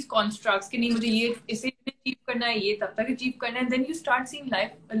of these constructs कि नहीं मुझे ये इसे achieve करना है, ये तब तक achieve करना है, and then you start seeing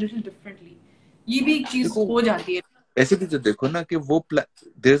life a little differently. ये भी एक चीज हो जाती है. ऐसे भी तो देखो ना कि वो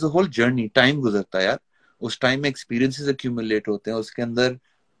there is a whole journey, time गुजरता है यार. उस time में experiences accumulate होते हैं, उसके अंदर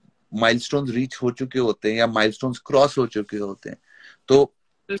milestones reach हो चुके होते हैं या milestones cross हो चुके होते हैं. तो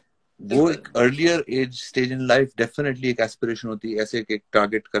वो एक earlier age stage in life definitely एक aspiration होती है, ऐसे एक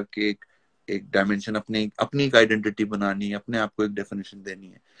target करके एक dimension अपनी एक identity बनानी है, अपने आप को एक definition देनी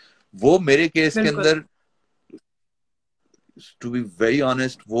है. वो मेरे केस के अंदर, to be very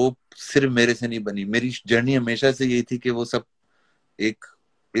honest, वो सिर्फ मेरे से नहीं बनी. मेरी जर्नी हमेशा से यही थी कि वो सब एक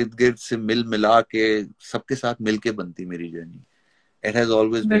इर्द गिर्द से मिला के सबके साथ मिलके बनती मेरी journey. It has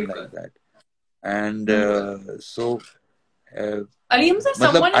always been like that. And so Ali Hamza,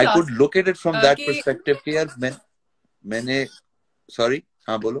 मतलब I could look at it from that perspective कि यार मैंने sorry,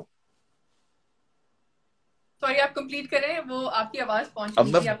 हाँ बोलो. Sorry, आप complete करें, वो आपकी आवाज पहुंच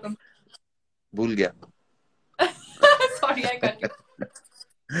नहीं थी, आप भूल गया. Sorry, I cut you.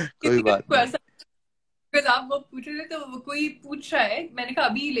 कोई बात नहीं. Because आप वो पूछ रहे थे तो कोई पूछ रहा है, मैंने कहा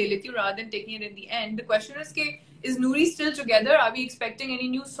अभी ले लेती हूँ rather than taking it in the end. The question is कि is Noori still together? Are we expecting any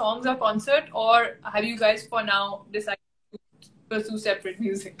new songs or concert, or have you guys for now decided to pursue separate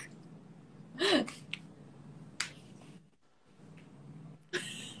music?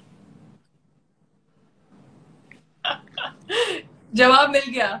 जवाब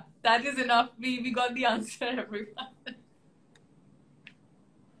मिल गया. That is enough. We got the answer, everyone.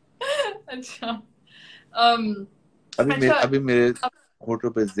 अच्छा. अभी मेरे होठों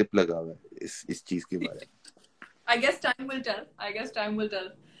पे zip लगा हुआ है इस चीज के बारे में. I guess time will tell.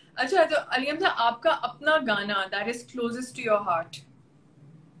 अच्छा, तो अली हमजा, आपका अपना गाना that is closest to your heart.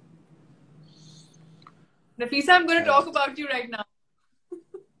 Nafisa, I'm going to talk about you right now.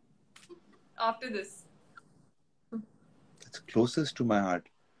 After this. It's closest to my heart.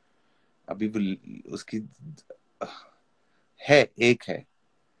 अभी उसकी है, एक है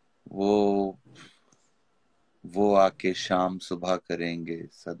वो आके शाम सुबह करेंगे,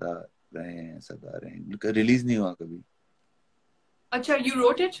 सदा रहें. रिलीज नहीं हुआ कभी. अच्छा, you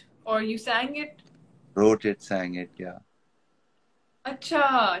wrote it or you sang it? Wrote it, sang it, yeah. अच्छा,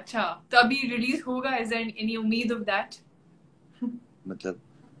 तो अभी रिलीज होगा? Is there any उम्मीद of that? मतलब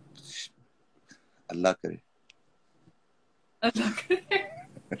अल्लाह करे.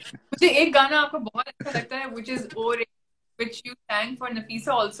 मुझे एक गाना आपका बहुत अच्छा लगता है, which is Noori, which you sang for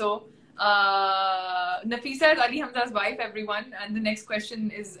Nafisa also. Nafisa is Ali Hamza's wife, everyone, and the next question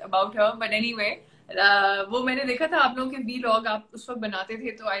is about her. But anyway, वो मैंने देखा था आप लोगों के vlog, आप उस वक्त बनाते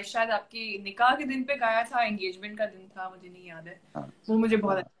थे, तो शायद आपके निकाह के दिन पे गाया था, engagement का दिन था, मुझे नहीं याद है. वो मुझे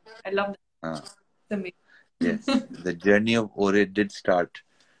बहुत अच्छा, I love that. Yes, the journey of Noori did start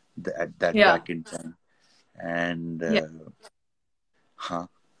at that back in time, and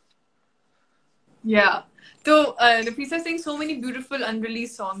Yeah. So, Nafisa sings so many beautiful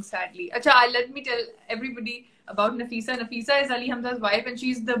unreleased songs, sadly. Acha, let me tell everybody about Nafisa. Nafisa is Ali Hamza's wife, and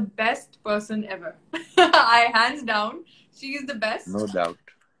she's the best person ever. I hands down, she is the best. No doubt.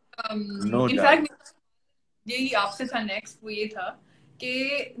 No In doubt. fact, यही आपसे था next, वो ये था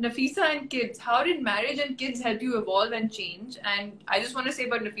कि Nafisa and kids. How did marriage and kids help you evolve and change? And I just want to say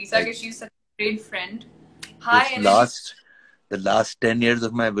about Nafisa Like that she's such a great friend, high energy. the last 10 years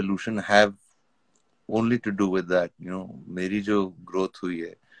of my evolution have only to do with that. You know, मेरी जो growth हुई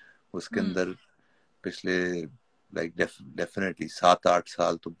है उसके अंदर पिछले like definitely 7-8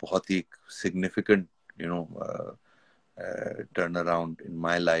 साल तो बहुत ही significant, you know, turnaround in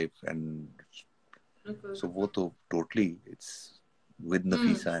my life. And so वो तो totally it's with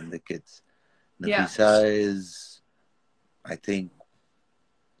Nafisa and the kids. Nafisa is, I think,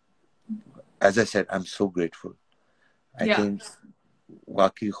 as I said, I'm so grateful. I think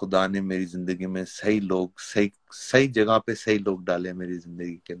वाकई खुदा ने मेरी जिंदगी में सही लोग सही जगह पे सही लोग डाले मेरी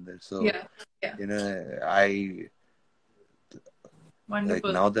जिंदगी के अंदर. So you know, I like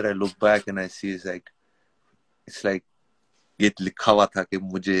now that I look back and I see it's like ये लिखा हुआ था कि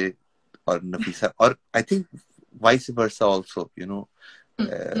मुझे और नफीसा, और I think vice versa also, you know.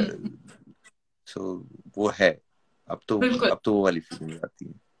 So वो है अब तो वो वाली फीलिंग आती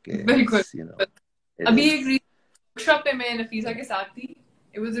है कि you know, अभी एक workshop पे मैं नफीसा के साथ थी.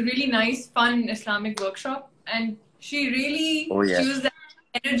 It was a really nice, fun Islamic workshop, and she really she was that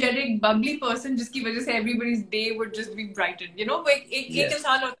energetic, bubbly person जिसकी वजह से everybody's day would just be brightened. You know, वो एक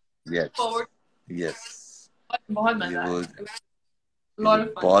इंसान होता है forward. Yes. बहुत मजा आया. Lot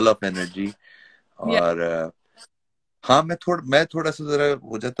of fun. Ball of energy. और हाँ मैं थोड़ा सा जरा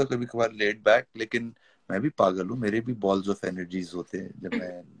हो जाता कभी कभार laid back, लेकिन मैं भी पागल हूँ. मेरे भी balls of energies होते हैं जब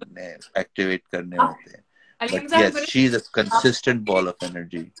मैं activate करने होते हैं. But yes, she's a consistent ball of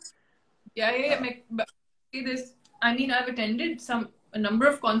energy. Yeah. This, I mean, I've attended a number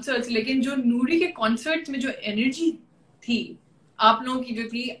of concerts, लेकिन जो नूरी के concerts में जो energy थी, आप लोगों की जो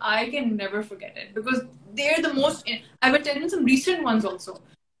थी, I can never forget it because they're the most. I've attended some recent ones also,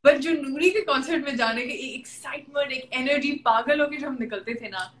 but जो नूरी के concert में जाने के एक excitement, एक energy, पागल होके जो हम निकलते थे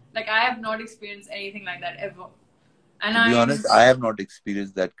ना, like I have not experienced anything like that ever. And to be honest, I have not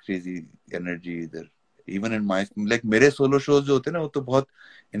experienced that crazy energy either. Even in my like मेरे solo shows जो होते हैं ना वो तो बहुत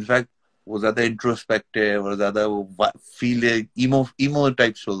in fact वो ज़्यादा introspective और ज़्यादा वो feel emo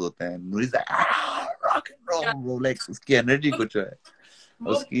type shows होते हैं. Nuri's like rock and roll, वो like उसकी energy कुछ है,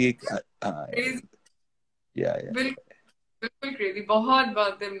 उसकी एक बिल्कुल crazy, बहुत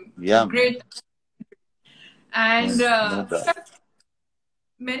great. And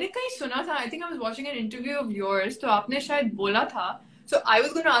मैंने कहीं सुना था, I think I was watching an interview of yours, तो आपने शायद बोला था. So I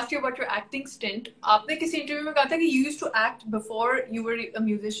was going to ask you about your acting stint. आपने किसी इंटरव्यू में कहा था कि you used to act before you were a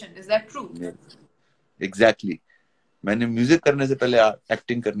musician. Is that true? Yes. Exactly. मैंने म्यूजिक करने से पहले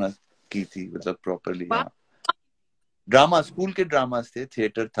एक्टिंग करना की थी, मतलब प्रॉपर्ली. ड्रामा, स्कूल के ड्रामास थे,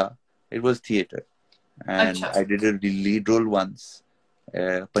 थिएटर था. It was theater. And I did a lead role once.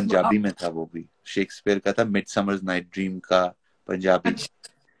 Punjabi में था वो भी. शेक्सपियर का था, Midsummer's Night Dream का पंजाबी.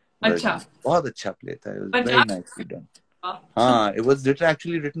 बहुत अच्छा प्ले था. It was very nicely done. हाँ, it was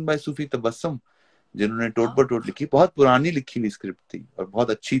actually written by सूफी तबस्सुम, जिन्होंने टोट पर टोट लिखी. बहुत पुरानी लिखी हुई स्क्रिप्ट थी और बहुत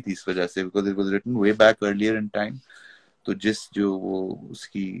अच्छी थी इस वजह से, because it was written way back earlier in time. तो जो वो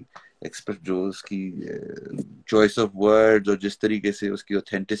उसकी एक्सप्रेस, जो उसकी चॉइस ऑफ वर्ड्स और जिस तरीके से उसकी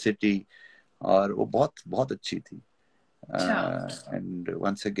ऑथेंटिसिटी, और वो बहुत अच्छी थी. And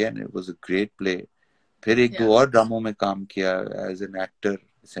once again it was a great play. फिर एक दो और ड्रामों में काम किया as an actor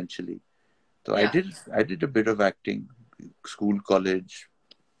essentially. So I did a bit of acting, school, college,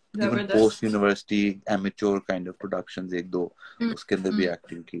 even post university, amateur kind of productions, एक दो उसके अंदर भी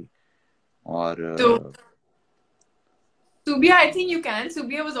acting की. और Subia, I think you can.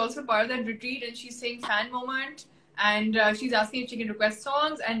 Subia was also part of that retreat, and she's saying fan moment, and she's asking if she can request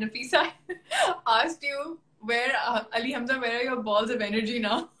songs. And Nafisa asked you, where Ali Hamza, where are your balls of energy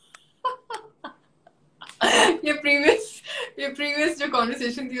now? your previous जो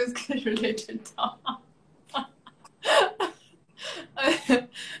conversation थी उसके related था.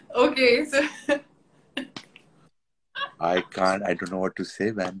 Okay, so I don't know what to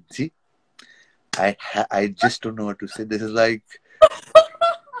say, man. See, I just don't know what to say. This is like,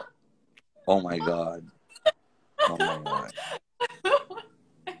 oh my god.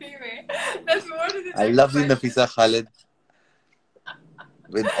 Anyway, that's what it is. I love you, Nafisa Khalid,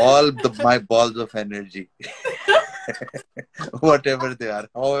 with all my balls of energy, whatever they are,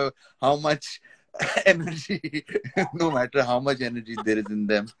 how much energy, no matter how much energy there is in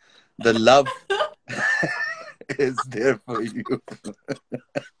them, the love is there for you.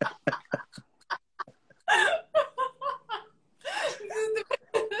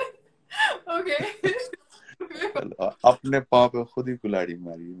 Okay. चलो, अपने पाँव पे खुद ही कुल्हाड़ी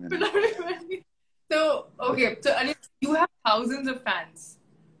मारी मैंने. So, okay. So, Ali, you have thousands of fans.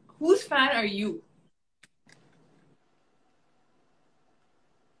 Whose fan are you?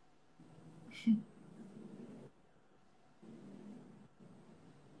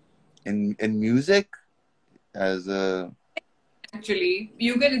 In music, as a Actually,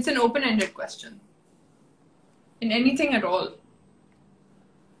 you can. It's an open-ended question. In anything at all.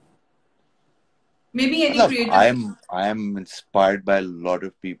 Maybe any मतलब, creative. I'm inspired by a lot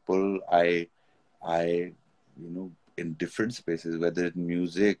of people. I in different spaces, whether in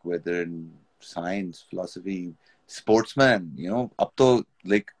music, whether in science, philosophy, sportsman. अब तो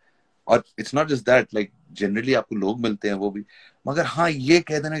like, और it's not just that, like generally आपको लोग मिलते हैं वो भी, मगर हाँ ये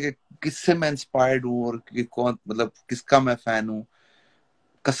कह देना कि किससे मैं इंस्पायर्ड हूँ और कि कौन, मतलब किसका मैं फैन हूँ,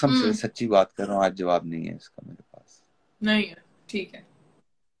 कसम से सच्ची बात कर रहा हूँ, आज जवाब नहीं है इसका मेरे पास. नहीं है, ठीक है.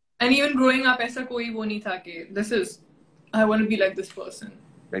 And even growing up, ऐसा कोई वो नहीं था कि this is, I want to be like this person.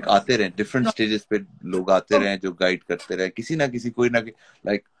 Like आते रहे डिफरेंट No. स्टेजेस पे लोग आते रहे जो गाइड करते रहे, किसी ना किसी कोई ना,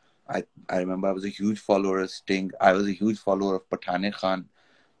 like I remember I was a huge follower of Sting. I was a huge follower of पठाने Khan.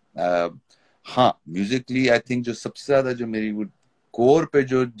 हाँ, म्यूजिकली आई थिंक जो सबसे ज्यादा जो मेरी कोर पे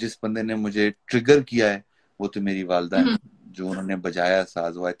जो जिस बंदे ने मुझे ट्रिगर किया है वो तो मेरी वालदा है, जो उन्होंने बजाया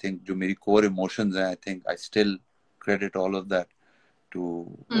साज. वो आई थिंक जो मेरी कोर इमोशंस हैं, I think I still credit all of that to,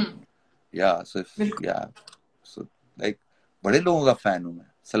 या सो सो लाइक बड़े लोगों का फैन हूँ मैं.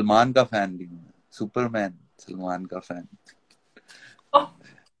 सलमान का फैन भी हूँ, सुपरमैन सलमान का fan. Oh,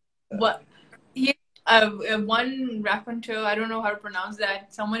 what? Yeah, one raconteur, I don't know how to pronounce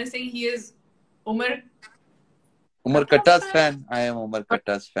that. Someone is saying he is Umar Katta's fan. I am Umar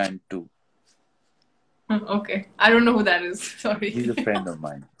Katta's fan too. Okay, I don't know who that is. Sorry. He's a friend of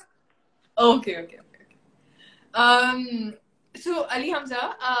mine. Okay. So Ali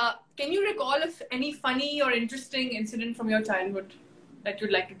Hamza, can you recall of any funny or interesting incident from your childhood that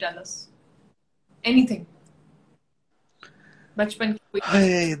you'd like to tell us? Anything. Bachpan ki koi-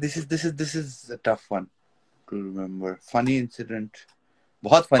 Hey, this is a tough one to remember. Funny incident.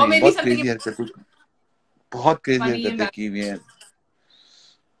 बहुत Or funny, maybe बहुत something crazy हरकतें, बहुत crazy funny and हरकतें bad. की हुई हैं.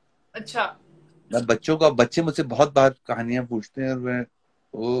 अच्छा. बच्चे मुझसे बहुत बार कहानियां पूछते हैं और मैं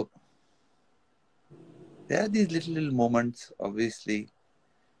वो, there are these little moments obviously.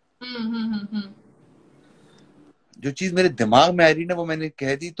 जो चीज मेरे दिमाग में आ रही है ना वो मैंने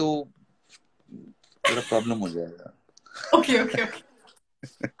कह दी तो थोड़ा प्रॉब्लम हो जाएगा. Okay. Okay.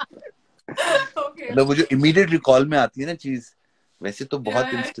 मतलब वो जो इमीडिएट रिकॉल में आती है ना चीज, वैसे तो बहुत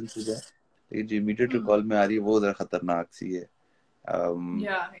Yeah. इंस्टेंसेस है, लेकिन जो इमीडिएट रिकॉल में आ रही है वो जरा खतरनाक सी है.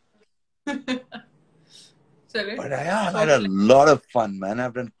 Yeah. Sorry. But yeah, I've had a lot of fun, man.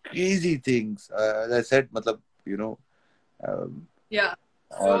 I've done crazy things. As I said, मतलब, Yeah.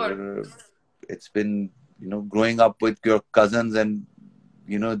 or Sure. it's been, growing up with your cousins and,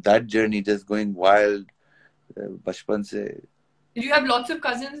 that journey just going wild, बचपन से. Did you have lots of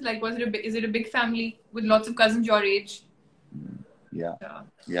cousins? Like, is it a big family with lots of cousins your age? Yeah.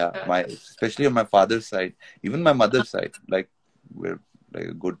 Especially on my father's side, even my mother's side, like we're like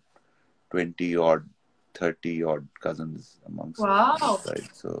a good 20 odd, 30 odd cousins amongst Wow. both sides.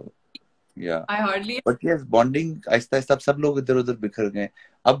 So yeah. I hardly. But yes, bonding Aahista Aahista सब लोग इधर उधर बिखर गए.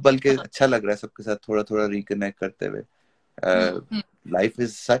 अब बल्कि अच्छा लग रहा है सबके साथ थोड़ा थोड़ा रिकनेक्ट करते हुए. लाइफ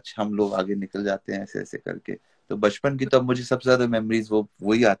इज सच, हम लोग आगे निकल जाते हैं ऐसे ऐसे करके. तो बचपन की तो अब मुझे सबसे ज्यादा मेमोरीज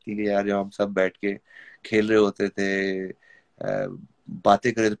वही आती है यार, जब हम सब बैठ के खेल रहे होते थे,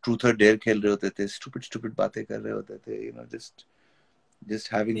 बातें कर रहे थे, ट्रूथ और डेयर खेल रहे होते थे, स्टूपिड बातें कर रहे होते थे, just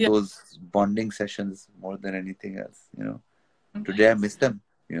having those bonding sessions more than anything else. Today I miss them.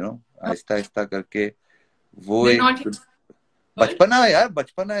 Aahista Aahista करके वो They're एक not. बचपना यार,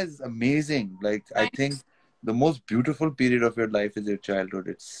 बचपना is amazing. Like I think the most beautiful period of your life is your childhood.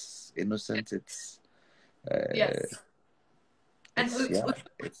 It's innocence. It's Yes. And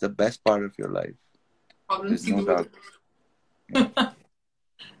it's the best part of your life. problems There's no doubt.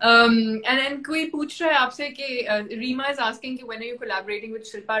 And then कोई पूछ रहा है आपसे कि Rima is asking कि when are you collaborating with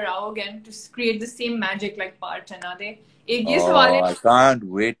Shilpa Rao again to create the same magic like Parth and Ade? एक ये सवाल है. I can't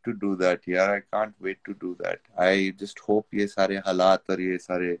wait to do that. Yeah, I can't wait to do that. I just hope ये सारे हालात और ये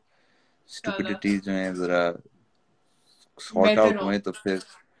सारे stupidities जो हैं जरा sort out हुए तो फिर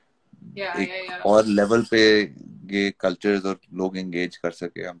एक और लेवल पे ये कल्चर्स और लोग एंगेज कर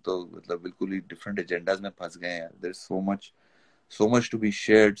सके. हम तो मतलब बिल्कुल ही डिफरेंट एजेंडाज में फंस गए हैं. There is so much to be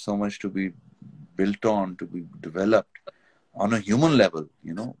shared, so much to be built on, to be developed on a human level,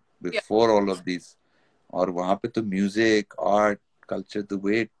 before all of these. और वहां पे तो music, art, culture, the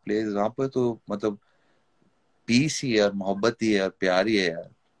way it plays, वहां पे तो मतलब piece ही है और मोहब्बत ही है और प्यार ही है यार.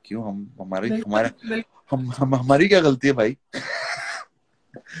 क्यों हमारे बिल्कुल हमारा बिल्कुल हमारी क्या गलती है भाई?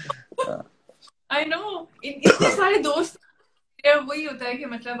 आई नो इतने सारे दोस्त हैं, वही होता है कि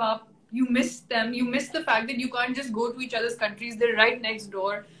मतलब आप you miss them, you miss the fact that you can't just go to each other's countries, they're right next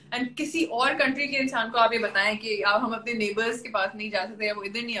door, and किसी और कंट्री के इंसान को आप ये बताएं कि आप हम अपने नेबर्स के पास नहीं जा सकते या वो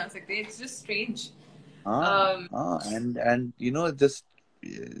इधर नहीं आ सकते, it's just strange. हाँ um, हाँ, and you know just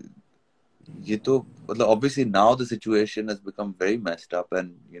ये तो मतलब obviously now the situation has become very messed up,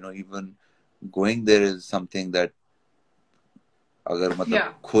 and you know even going there is something that अगर मतलब yeah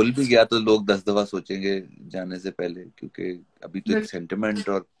खुल भी गया तो लोग 10 दफा सोचेंगे जाने से पहले, क्योंकि अभी तो एक बिल्कुल सेंटिमेंट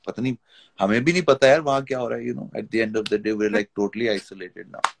और पता नहीं, हमें भी नहीं पता यार वहाँ क्या हो रहा है, you know at the end of the day we're like totally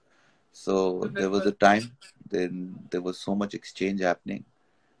isolated now. So there was बिल्कुल a time then there was so much exchange happening,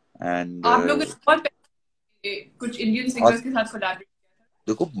 and आप लोगों ने बहुत पहले कुछ इंडियन और सिंगर्स के साथ कोलैबोरेट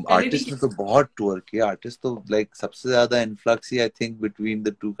देखो पहले भी आर्टिस्ट ने तो बहुत टूर किया, आर्टिस्ट तो लाइक सबसे ज्यादा influx he I think between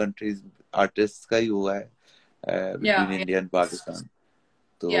the two countries artist का ही हुआ है, किया between India and Pakistan.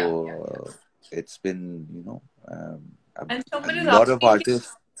 yeah. So it's been, you know, And a someone is lot of asking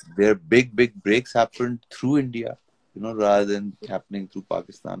artists, their big breaks happened through India, you know, rather than happening through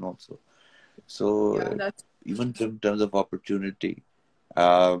Pakistan also. So yeah that's even in terms of opportunity,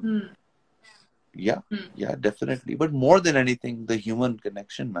 uh, hmm. yeah, Hmm. yeah, definitely. But more than anything, the human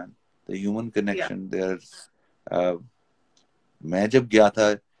connection, man, the human Yeah connection. There's, uh, मैं जब गया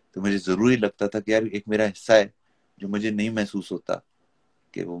था तो मुझे जरूरी लगता था कि यार एक मेरा हिस्सा है जो मुझे नहीं महसूस होता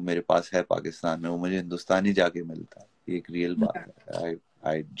कि वो मेरे पास है पाकिस्तान में, वो मुझे हिंदुस्तान ही जाके मिलता है. ये एक रियल बात yeah है.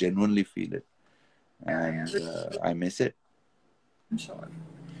 I genuinely feel it, yeah and I miss it. I'm sure.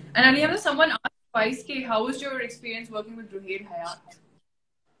 And Ali Hamza, someone asked twice कि how was your experience working with Ruhail Hayat?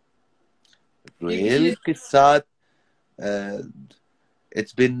 ये रोहेल पिछले के साथ uh,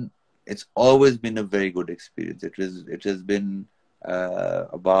 it's been it's always been a very good experience. It has been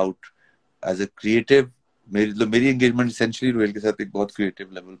about as a creative, मेरी engagement essentially Rohel के साथ एक बहुत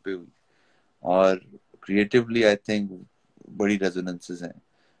क्रिएटिव लेवल पे हुई, और क्रिएटिवली आई थिंक बड़ी रेजोनेंसेस हैं.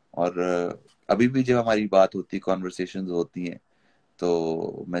 और अभी भी जब हमारी बात होती है, कॉन्वर्सेशंस होती हैं,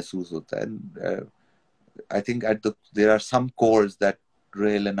 तो महसूस होता है. I think at the there are some course that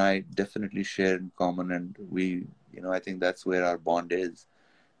Rail and I definitely share in common, and we, you know, I think that's where our bond is,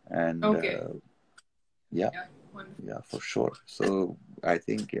 and okay yeah, yeah wonderful. yeah, for sure. So I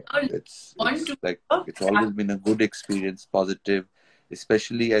think yeah, Now on it's to like it's always been a good experience, positive,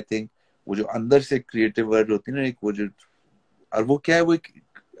 especially I think वो जो अंदर से creative word होती है ना, एक वो जो, और वो क्या है, वो एक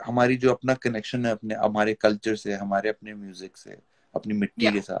हमारी जो अपना कनेक्शन है अपने हमारे कल्चर से, हमारे अपने म्यूजिक से, अपनी मिट्टी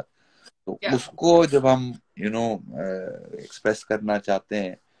yeah के साथ, तो yeah उसको जब हम यू नो एक्सप्रेस करना चाहते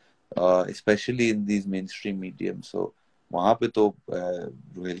हैं, specially in these main stream medium, सो वहां पे तो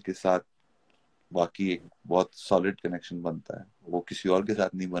रोहेल के साथ वाकई एक बहुत सॉलिड कनेक्शन बनता है, वो किसी और के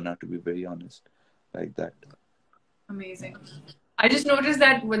साथ नहीं बना, to be very honest, like that. amazing. I just noticed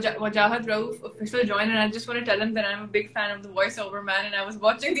that Wajahat Rauf official joined, and I just want to tell him that I'm a big fan of the voiceover man, and I was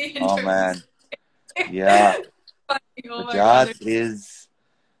watching the Oh interview. man, yeah, Funny. Oh my god, Wajat they're is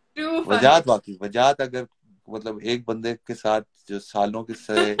too funny. वजात वाकई वजात अगर मतलब एक बंदे के साथ जो सालों के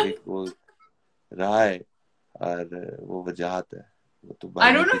से एक वो रहा है, और वो वजात है, वो तो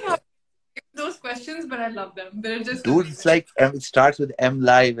भाई I don't know mythic how है. to give those questions, but I love them. They're just Dude, it's amazing. like it starts with M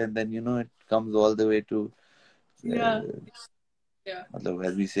Live, and then you know it comes all the way to Yeah, uh, yeah, मतलब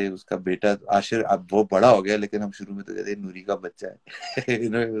as we say उसका बेटा आशिर, अब वो बड़ा हो गया, लेकिन हम शुरू में तो कहते हैं नूरी का बच्चा है. You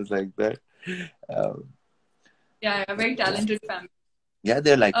know, it was like that. um, yeah. A very yeah, talented family. yeah,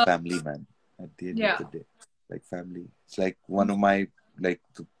 they're like Uh, family, man, at the end of yeah. the day, like family. It's like one of my like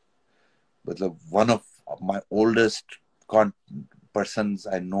मतलब one of my oldest con persons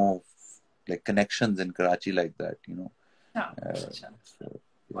I know, like connections in Karachi, like that, you know. Yeah. So,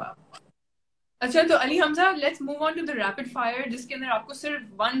 yeah. Wow. अच्छा तो Ali Hamza, let's move on to the rapid fire, जिसके अंदर आपको सिर्फ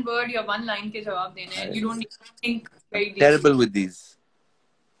one word या one line के जवाब देने हैं. You don't need to think I'm very deeply. terrible with these.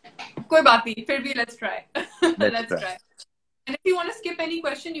 कोई बात नहीं, फिर भी let's try. Let's let's try. Try. And if you want to skip any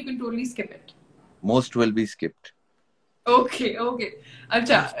question, you can totally skip it. Most will be skipped. Okay, okay.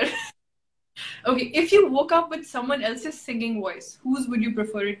 Acha. Okay, if you woke up with someone else's singing voice, whose would you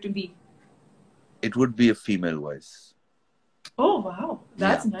prefer it to be? It would be a female voice. Oh wow, Yeah,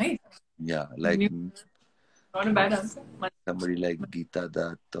 that's nice. yeah, like Not a bad answer. somebody like Geeta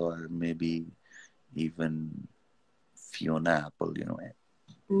Dutt, or maybe even Fiona Apple, you know.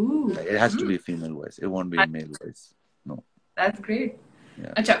 Ooh, Like, it has to be a female voice. It won't be a male voice. No. that's great.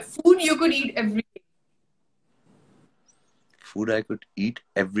 Yeah. Acha, food you could eat every day. Food I could eat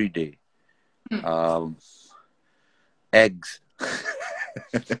every day. Eggs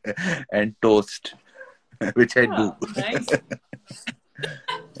and toast, which I do. Ah, nice.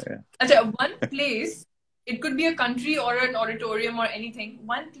 Acha, one place, it could be a country or an auditorium or anything.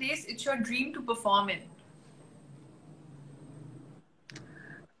 One place it's your dream to perform in.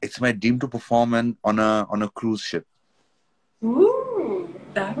 It's my dream to perform on a cruise ship. Ooh,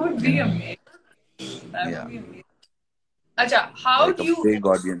 that would be Yeah. amazing. That would Yeah. be amazing. Acha, how Like do a you, big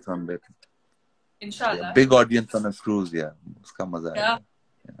audience on that. Yeah, inshallah, big audience on a cruise. Yeah, uska maza yeah.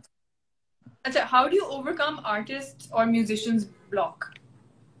 aayega. Acha, how do you overcome artists or musicians' block?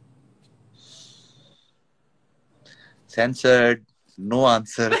 Censored. No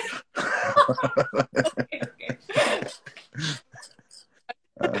answer. Okay, okay.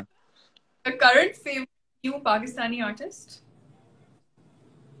 A current favorite new Pakistani artist?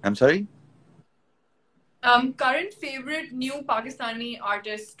 I'm sorry. Current favorite new Pakistani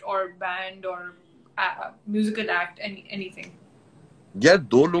artist or band or musical act, anything. यार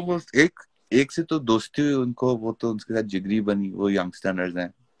दो लोगों एक से तो दोस्ती हुई उनको, वो तो उनके साथ जिगरी बनी, वो यंगस्टर्स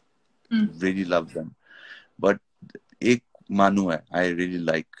हैं. Really love them. But एक मानू है, I really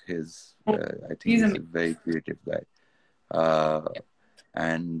like his. I think he's a very creative guy.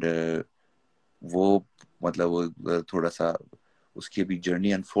 And वो मतलब वो थोड़ा सा उसकी अभी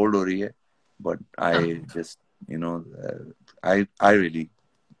जर्नी अनफोल्ड हो रही है. But I just I really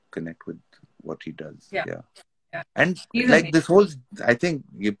connect with what he does. Yeah. And He's like amazing. this whole, I think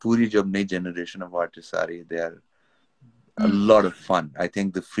ये पूरी जब नई generation of artists आ रही है, they are a lot of fun. I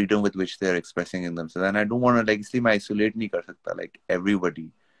think the freedom with which they're expressing in themselves, and I don't want to like इसलिए मैं isolate नहीं कर सकता like everybody.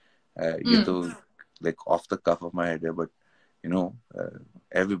 ये तो like off the cuff of my head है, but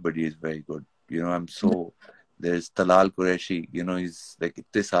everybody is very good. I'm so, there's Talal Qureshi, he's like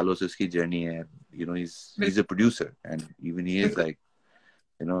इतने सालों से उसकी journey है. He's a producer, and even he is like,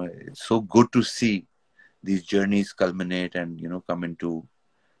 it's so good to see these journeys culminate and come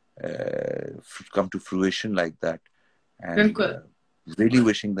to fruition like that. And really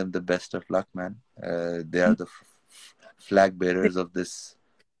wishing them the best of luck, man. They are the flag bearers of this,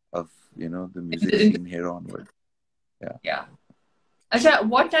 of the music scene here onward. Yeah. Acha,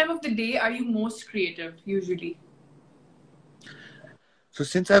 what time of the day are you most creative usually? So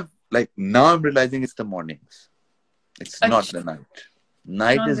since now I'm realizing it's the mornings. It's not the night.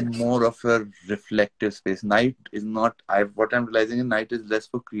 Night is more of a reflective space. Night is not, what I'm realizing in night is less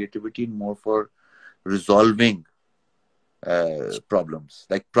for creativity and more for resolving problems.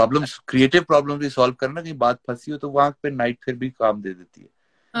 Like creative problems भी solve करना, कहीं बात फंसी हो तो वहां पे night फिर भी काम दे देती है.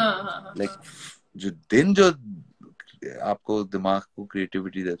 Like जो दिन जो आपको दिमाग को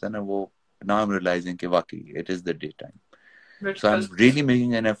creativity देता है ना, वो now I'm realizing कि वाकई it is the daytime. So I'm really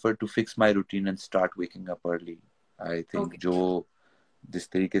making an effort to fix my routine and start waking up early. I think जो जिस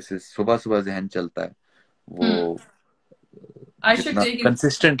तरीके से सुबह सुबह जहन चलता है वो जितना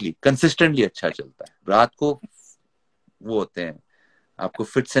कंसिस्टेंटली अच्छा चलता है. रात को वो होते हैं आपको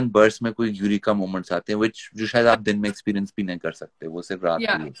फिट्स एंड बर्स्ट में कोई यूरिका मोमेंट्स आते हैं जो शायद आप दिन में एक्सपीरियंस भी नहीं कर सकते, वो सिर्फ रात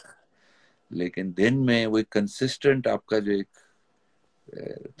को होता है. लेकिन दिन में वो कंसिस्टेंट आपका जो एक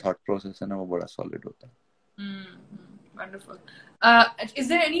थॉट प्रोसेस है ना, वो बड़ा सॉलिड होता है. Wonderful. Is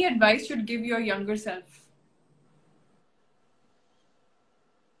there any advice you'd give your younger self?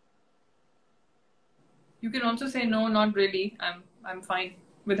 You can also say no, not really. I'm fine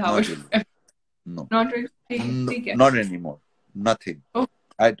with how it. No. Not really. Not anymore. Nothing.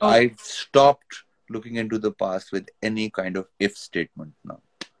 I stopped looking into the past with any kind of if statement now.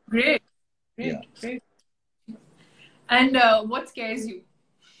 Great. Great. And what scares you?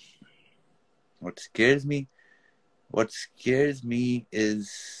 What scares me? What scares me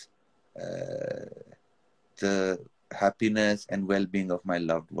is the happiness and well-being of my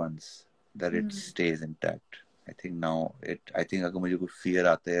loved ones, that it stays intact. I think now I think अगर मुझे कुछ fear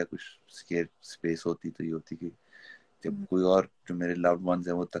आता है, कुछ scare space होती तो ये होती कि जब कोई और जो मेरे loved ones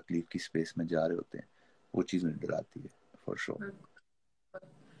हैं वो तकलीफ की space में जा रहे होते हैं, वो चीज़ मुझे डराती है for sure.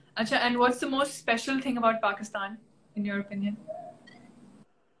 Acha, and what's the most special thing about Pakistan, in your opinion?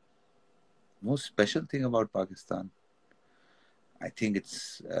 Most special thing about Pakistan, I think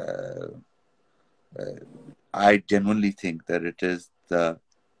it's I genuinely think that it is the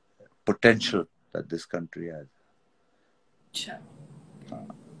potential that this country has.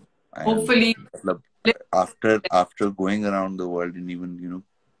 Hopefully, after going around the world and even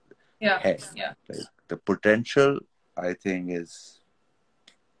like, the potential I think is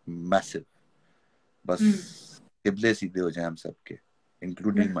massive. बस किबले सीधे हो जाए हम सबके,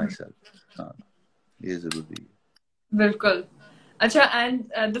 including myself. ये जरूरी है. बिल्कुल. Acha,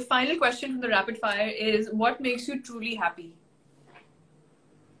 and the final question from the rapid fire is, what makes you truly happy?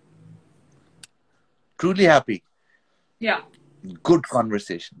 Truly happy? Yeah. Good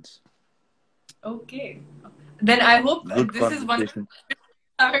conversations. Okay. Then I hope Good this is one conversation.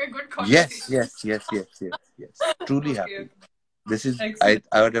 having a good Yes, conversation. yes, yes, yes, yes, yes. Truly Okay, happy. This is, excellent.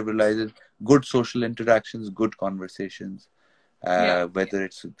 I would have realized, good social interactions, good conversations, Yeah, whether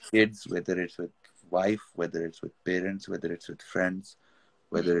it's with kids, whether it's with wife, whether it's with parents, whether it's with friends,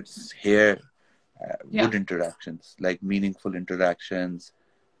 whether it's here, yeah. good interactions, like meaningful interactions.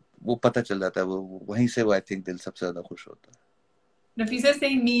 वो पता चल जाता है, वो वहीं से वो I think दिल सबसे ज्यादा खुश होता Nafisa is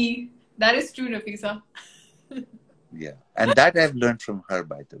saying me. That is true, Nafisa. है. Yeah, and that I've learned from her,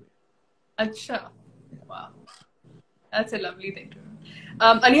 by the way. Acha. Wow. That's a lovely thing to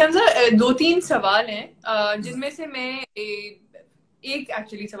know. Ali Hamza, दो तीन सवाल हैं जिनमें से मैं एक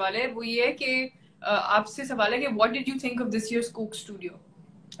एक्चुअली सवाल है वो ये है कि आपसे सवाल है कि what did you think of this year's Coke Studio?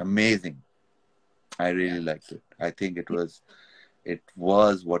 Amazing. I really liked it. I think it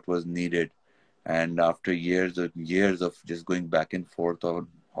was what was needed. And after years of just going back and forth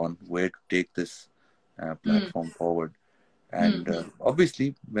on where to take this platform forward. And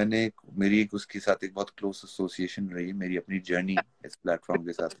obviously मेरी एक उसके साथ एक बहुत close association रही है, मेरी अपनी journey इस platform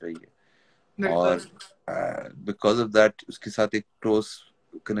के साथ रही है, और because of that उसके साथ एक close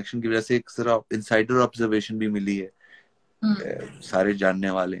connection की वजह से एक तरह insider observation भी मिली है, सारे जानने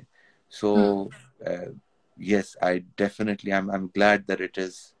वाले. So yes, I definitely, I'm glad that it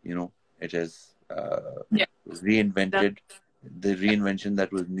is, it is reinvented. The reinvention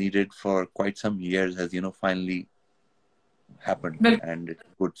that was needed for quite some years has, finally happened, and it's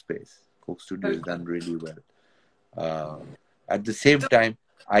a good space. Coke Studio has done really well. At the same time,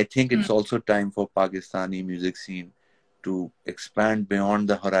 I think it's also time for Pakistani music scene to expand beyond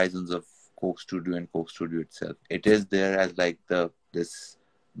the horizons of Coke Studio and Coke Studio itself. It is there as like this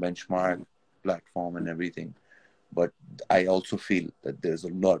benchmark platform and everything, but I also feel that there's a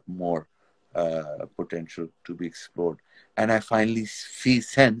lot more potential to be explored. And I finally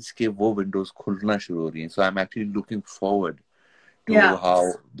sense that wo windows khulna shuru ho rahi hain. So I'm actually looking forward to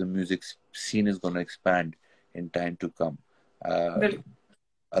how the music scene is going to expand in time to come.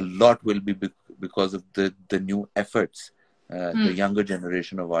 A lot will be because of the new efforts the younger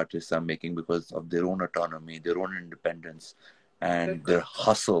generation of artists are making because of their own autonomy, their own independence, and their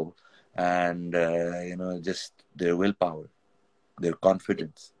hustle, and just their willpower, their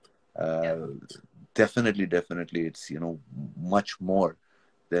confidence. Definitely, it's much more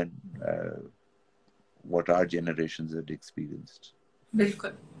than what our generations had experienced.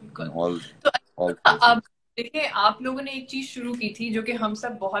 बिल्कुल बिल्कुल. all तो अब देखिए, आप लोगों ने एक चीज शुरू की थी जो कि हम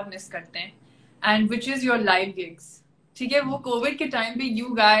सब बहुत मिस करते हैं, and which is your live gigs. ठीक है, वो कोविड के टाइम पे you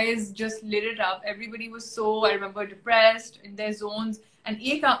guys just lit it up. Everybody was so, I remember, depressed in their Jones, and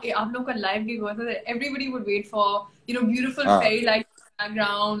एक आप लोगों का लाइव गिग हुआ था. Everybody would wait for beautiful Pheri like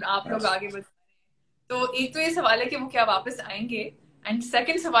background, आप लोग आगे बढ़. तो एक तो ये सवाल है कि वो क्या वापस आएंगे, एंड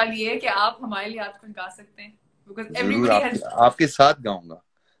सेकंड सवाल ये है कि आप हमारे लिए आज कुछ गा सकते हैं, बिकॉज़ एवरीबॉडी हैज. आपके साथ गाऊंगा.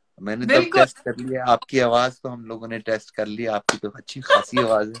 मैंने तब टेस्ट कर लिया आपकी आवाज, तो हम लोगों ने टेस्ट कर लिया, आपकी तो अच्छी खासी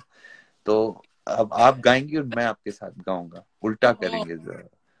आवाज है, तो अब आप गाएंगी और मैं आपके साथ गाऊंगा, उल्टा करेंगे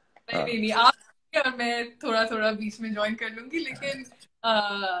जरा. नहीं, आप और मैं थोड़ा बीच में ज्वाइन कर लूंगी, लेकिन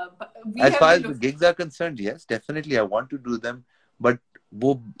as far as the gigs are concerned, yes, definitely I want to do them, but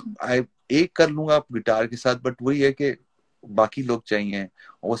वो एक कर लूंगा आप गिटार के साथ, बट वही है कि बाकी लोग चाहिए,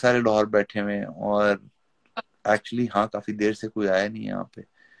 वो सारे लाहौर बैठे हुए हैं, और एक्चुअली हाँ काफी देर से कोई आया नहीं है यहाँ पे.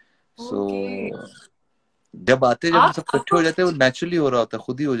 सो जब हम सब इकट्ठे हो जाते हैं, वो नेचुरली हो रहा होता है,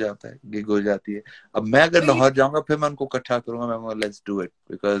 खुद ही हो जाता है, गिग हो जाती है. अब मैं अगर लाहौर जाऊंगा फिर मैं उनको इकट्ठा करूंगा, मैं let's do it,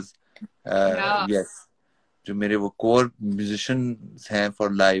 because yes, जो मेरे वो कोर म्यूजिशियंस हैं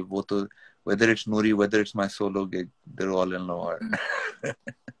फॉर लाइव, वो तो whether it's Noori, whether it's my solo gig, they're all in Lahore.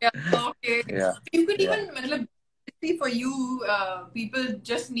 Okay. Yeah. You could even, मतलब, see for you, people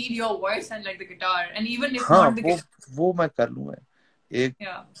just need your voice and like the guitar, and even if not the guitar. वो मैं कर लूंगा,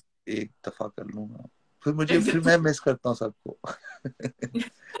 एक दफा कर लूंगा, फिर मैं मिस करता हूँ सबको.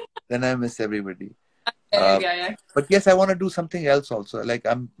 Then I miss everybody. But yes, I want to do something else also. Like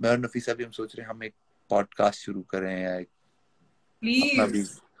मैं और नफीसा भी हम सोच रहे हैं हम एक पॉडकास्ट शुरू करें, या अपना भी.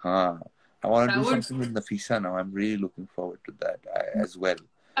 हाँ, I want to do something with Nafisa now. I'm really looking forward to that as well.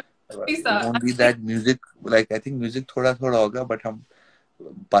 It won't be that music, like I think music थोड़ा होगा, but हम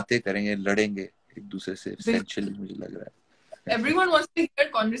बातें करेंगे, लड़ेंगे एक दूसरे से, essentially मुझे लग रहा है. Everyone wants to hear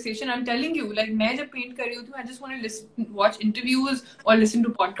conversation. I'm telling you, like मैं जब paint कर रही हूँ, I just want to listen, watch interviews or listen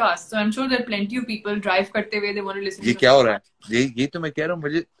to podcasts. So I'm sure there are plenty of people drive करते हुए they want to listen. ये क्या हो रहा है? ये तो मैं कह रहा हूँ,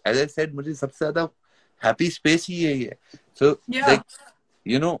 मुझे, as I said, मुझे सबसे ज्यादा happy space ही यही है. So like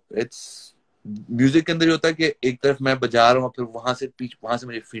it's म्यूजिक के अंदर होता है कि एक तरफ मैं बजा रहा हूँ, फिर वहां से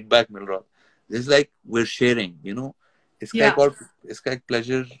मुझे फीडबैक मिल रहा है. It's like we're sharing, इसका एक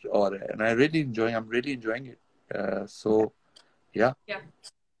प्लेजर और है, and I'm really enjoying it. So yeah, Yeah.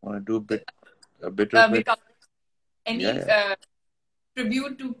 want to do a bit of it. Any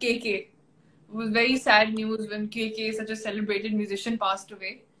tribute to KK? It was very sad news when KK, such a celebrated musician, passed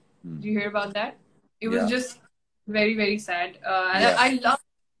away. Did you hear about that? It was Yeah. just very, very sad. And Yeah. I love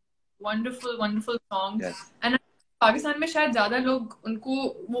wonderful, wonderful songs. Yes. And Pakistan में शायद ज्यादा लोग उनको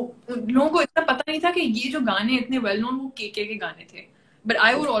वो उन लोगों को इतना पता नहीं था कि ये जो गाने इतने वेल नोन वो केके के गाने थे. But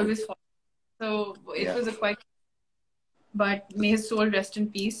I would always follow. So it was a quite. But may his soul rest in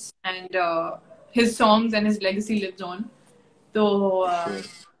peace, and his songs and his legacy lives on. तो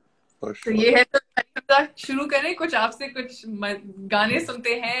For तो sure. ये है तो शुरू करें कुछ आपसे कुछ गाने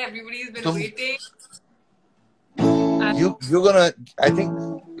सुनते हैं. Everybody's been waiting. You're gonna, I think,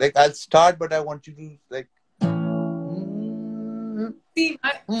 like, I'll start, but I want you to like.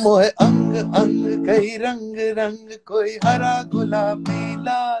 मोहे अंग अंग कई रंग रंग कोई हरा गुलाबी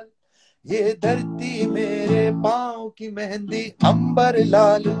लाल ये धरती मेरे पाँव की मेहंदी अंबर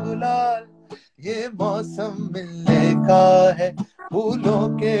लाल गुलाल ये मौसम मिलने का है फूलों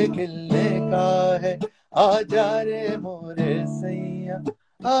के खिलने का है आजा रे मोरे सैया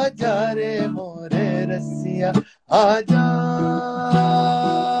आजा रे मोरे रसिया आजा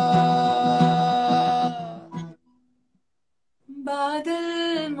बादल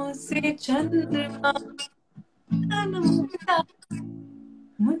मुझसे चंद्रमा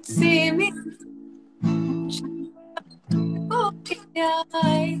मुझसे मौसम मिल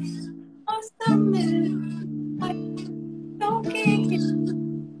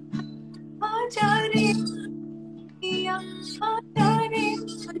आजा रे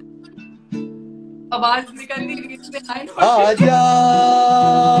आवाज निकल नहीं रही आजा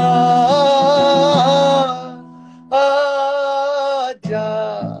आजा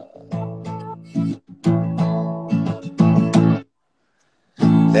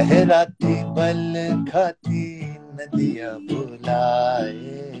लहराती पल खाती नदियां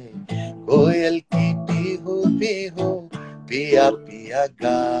बुलाए कोयल की पीहू पीहू पिया पिया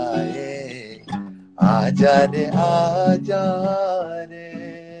गाए आजा रे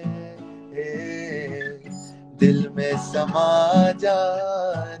दिल में समा जा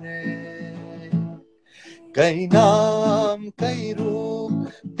रे कई नाम कई रूप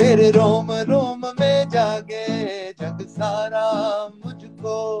तेरे रोम रोम में जागे जग सारा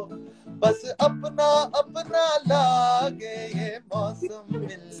मुझको बस अपना अपना लागे ये मौसम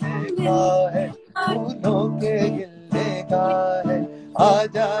मिलने का है फूलों के गिलने का है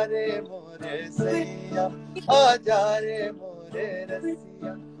आजा रे मोरे सैया आजा रे मोरे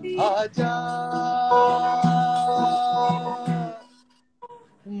रसिया आजा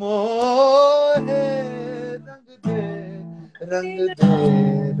मोहे रंग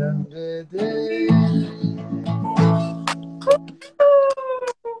दे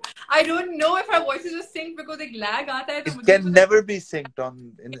I don't know if our voices are synced because एक lag आता है तो it can never be synced on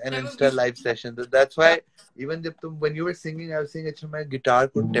in an Insta live session. That's why even जब तुम when you were singing I was saying अच्छा मैं guitar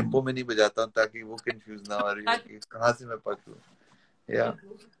को tempo में नहीं बजाता हूँ ताकि वो कंफ्यूज ना हो रही है कि कहाँ से मैं पकड़ूं. Yeah.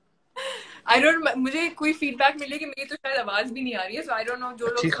 I don't मुझे कोई फीडबैक मिले कि मेरी तो शायद आवाज भी नहीं आ रही है. So I don't know जो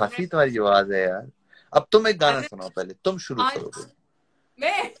लोग अच्छी खासी तुम्हारी आवाज है यार. अब तुम एक गाना सुनाओ पहले तुम शुरू करो.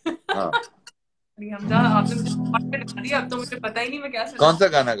 मैं हाँ अली हमजा आपने मुझे बता दिया अब तो मुझे पता ही नहीं मैं क्या सुनाऊं. कौन सा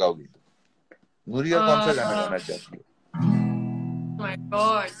गाना गाओगी नूरी का कौन सा गाना गाना चाहती हो? Oh my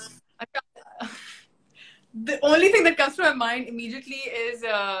God. The only thing that comes to my mind immediately is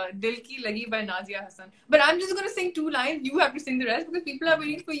Dil Ki Lagi by Nazia Hassan. But I'm just going to sing 2 lines. You have to sing the rest because people are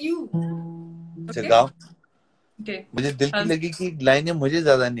waiting for you. अच्छा गाओ. Okay. मुझे दिल की लगी की लाइनें मुझे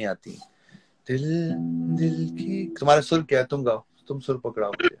ज्यादा नहीं आती. दिल की तुम्हारा सुर क्या है तुम गाओ तुम सुर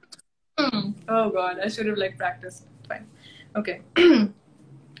पकड़ाओ मुझे. Oh God, I should have like practiced. Fine. Okay.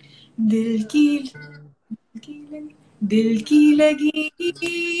 दिल की लगी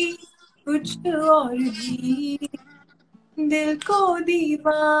कुछ और भी दिल को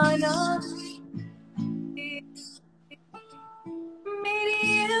दीवाना मेरी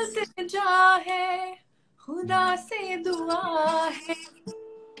इल्तिजा है खुदा से दुआ है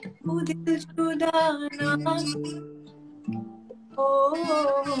वो दिल जुदा ना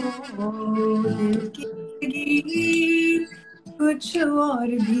दिल की लगी कुछ और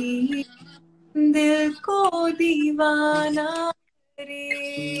भी दिल को दीवाना करे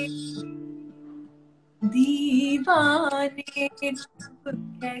दीवाने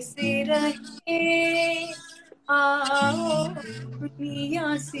कैसे रहे आओ दुनिया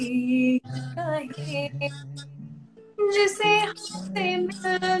से कहे जिसे हमसे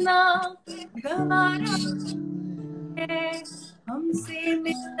मिलना गवारा है हमसे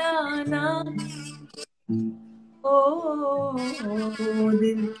मिलाना ओ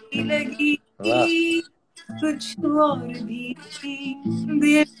दिल की लगी कुछ और भी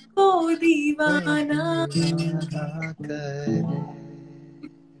दिल को दीवाना करे।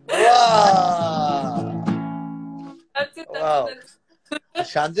 Wow! That's it, that's it, Wow. that's it.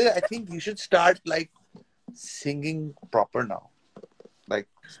 Shanzir, I think you should start like singing proper now. Like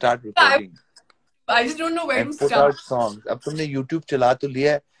start I, recording I just don't know where to and put start. out songs. अब तुमने YouTube चला तो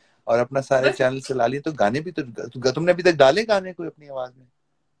लिया है और अपना सारे बस चैनल चला लिए तो गाने भी तो तुमने अभी तक डाले गाने कोई अपनी आवाज में?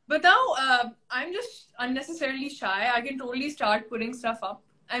 बताओ, I'm just unnecessarily shy. I can totally start putting stuff up.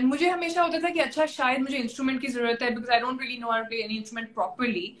 And मुझे हमेशा होता था कि अच्छा शायद मुझे इंस्ट्रूमेंट की जरूरत है because I don't really know how to play any instrument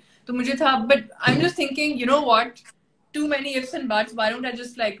properly. तो मुझे था, but I'm just thinking, you know what? Too many ifs and buts. Why don't I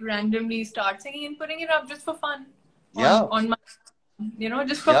just like randomly start singing and putting it up just for fun Yeah, on my,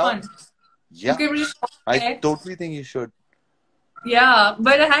 just for yeah, fun. yeah. क्योंकि मुझे शौक I है. totally think you should. Yeah,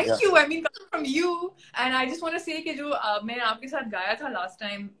 but Yeah. thank you. I mean, coming from you, and I just want to say कि जो मैं आपके साथ गाया था last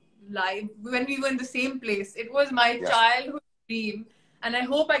time live when we were in the same place, it was my Yeah. childhood dream, and I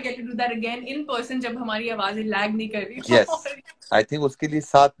hope I get to do that again in person जब हमारी आवाजें lag नहीं कर रही. Yes. I think उसके लिए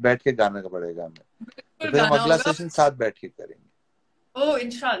साथ बैठ के गाना पड़ेगा हमें. तो फिर हम गाना अगला होगा. सेशन साथ बैठ के करेंगे. Oh,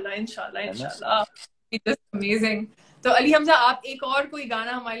 inshallah, inshallah, है ना? inshallah. It's just amazing. तो अली हमजा, आप एक और कोई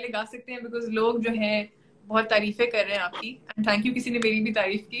गाना हमारे लिए गा सकते हैं because लोग जो हैं बहुत तारीफें कर रहे हैं आपकी, and thank you, किसी ने मेरी भी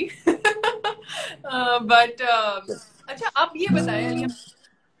तारीफ की. But अच्छा, आप ये बताएं अली हमजा,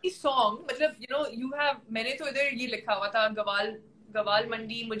 सॉन्ग मतलब you have, मैंने तो इधर ये लिखा हुआ था, गवाल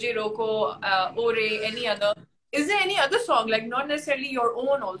मंडी, मुझे रोको, ओरे, any other, is there any other song like not necessarily your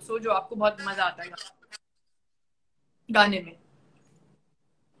own also जो आपको बहुत मजा आता है गाने में?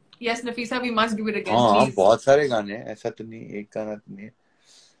 Yes, Nafisa, we must do it again, हाँ, please. बहुत सारे गाने हैं, ऐसा तो नहीं, एक गाना तो नहीं है.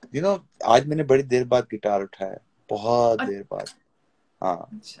 आज मैंने बड़ी देर बाद गिटार उठाया, बहुत देर बाद. हाँ,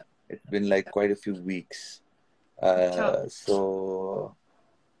 it's been like quite a few weeks. So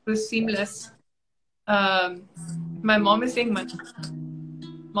it was seamless. My mom is saying,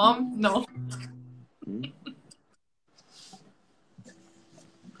 Mom, no.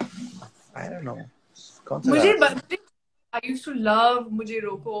 I don't know. I used to love Mujhe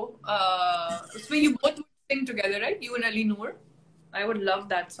Roko. So you both would sing together, right? You and Ali Noor. I would love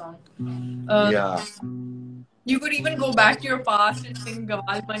that song. Yeah. You could even go back to your past and sing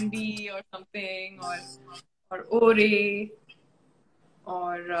Gawal Mandi or something, or Ore,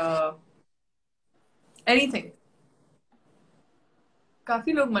 or anything.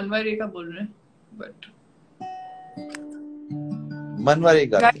 काफी लोग मनवारे का बोल रहे हैं, but मनवारे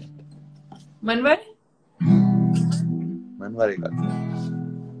गाते हैं. मनवारे गाते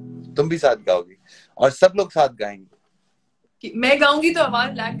हैं. तुम भी साथ गाओगी और सब लोग साथ गाएंगे. मैं गाऊंगी तो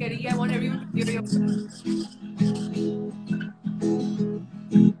आवाज लैग करेगी. I want everyone to hear your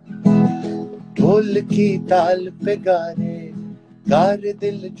ढोल की ताल पे गारे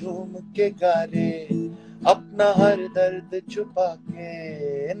दिल झूम के गारे, अपना हर दर्द छुपा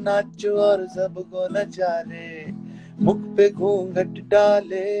के नाचो और सबको नचारे, मुख पे घूंघट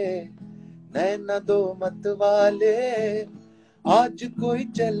डाले नैना दो मत वाले, आज कोई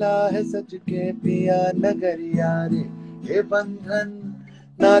चला है सज के पिया नगरिया रे, ये बंधन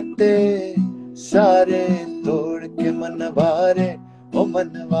नाते सारे तोड़ के मनवारे, ओ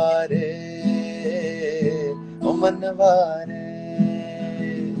मनवारे, ओ मनवारे,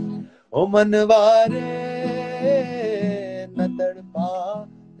 ओ मनवारे, न तड़पा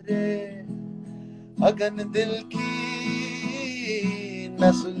रे अगन दिल की, न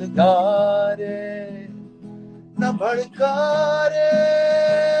सुलगा रे, न भड़का रे,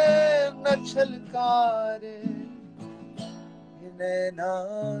 न छलका रे, नैना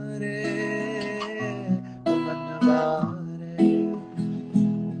रे, ओ मनवारे.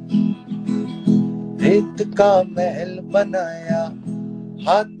 रेत का महल बनाया,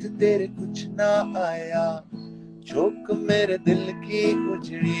 हाथ तेरे कुछ ना आया, झोंक मेरे दिल की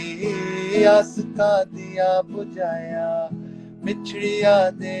उजड़ी, आस का दिया बुझाया, बिछड़िया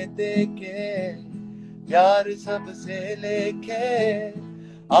दे दे के प्यार सबसे लेके,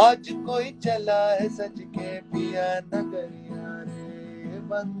 आज कोई चला है सज के पिया नगरिया रे,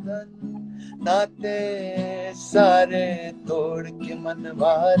 बंधन नाते सारे तोड़ के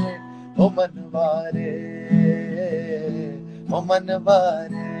मनवारे, ओ मनवारे, ओ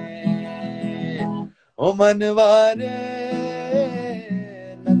मनवारे, ओ मनवारे,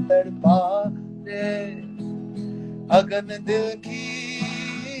 न तड़पा रे अगन दिल की,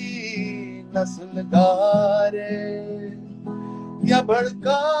 न सुलगा रे या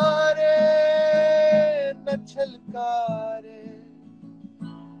भड़का रे, न छलका रे,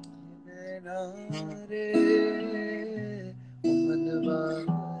 नैना रे, ओ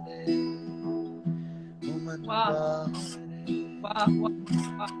मनवारे, ओ मनवारे, Wow.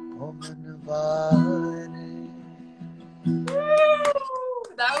 ओ मनवारे.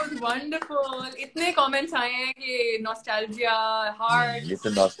 Wonderful. इतने comments आए हैं कि nostalgia, heart, ये तो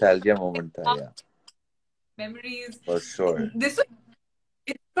nostalgia moment था, yeah, memories. for sure. This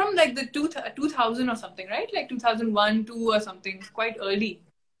it's from like the 2000 or something, right? Like 2001, 2 or something. It's quite early.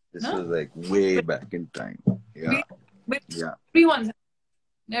 This No? was like way back in time. Yeah, With yeah.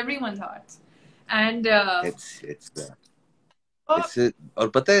 everyone's hearts. And It's और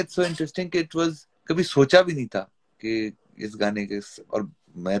पता है, it's so interesting कि it was, कभी सोचा भी नहीं था कि इस गाने के, और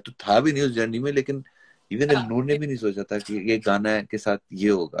मैं तो था भी नहीं उस जर्नी में, लेकिन इवन नूर ने भी नहीं सोचा था कि ये गाना के साथ ये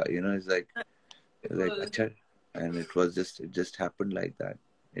होगा, you know, it's like अच्छा, and it just happened like that.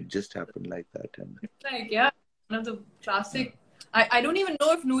 It just happened like that. And like, yeah, one of the classic. I don't even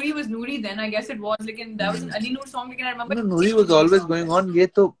know if Noori was Noori then. I guess it was. Like, that was an Ali Noor song. Like, I remember. No, Noori was always going on. ये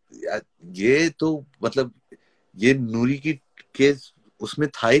तो मतलब ये नूरी की case उसमें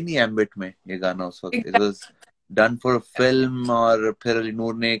था ही नहीं ambit में ये गाना उस वक्त. It was done for a film, और फिर अली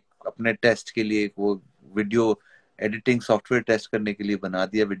नूर ने अपने टेस्ट के लिए वो वीडियो एडिटिंग सॉफ्टवेयर टेस्ट करने के लिए बना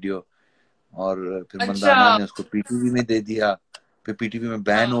दिया वीडियो, और फिर मंदाना ने उसको पीटीवी में दे दिया, फिर पीटीवी में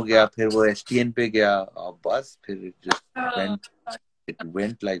बैन हो गया, फिर वो एसटीएन पे गया, और बस फिर it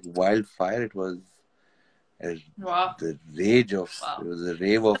went like wildfire. It was the rage of, it was a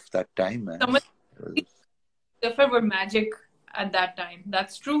rave of that time, man. They were magic at that time.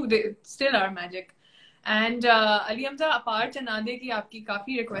 That's true. They still are magic. And Ali Hamza, apart चनादे की आपकी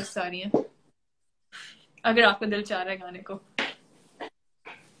काफी request आ रही हैं, अगर आपका दिल चाह रहा है गाने को.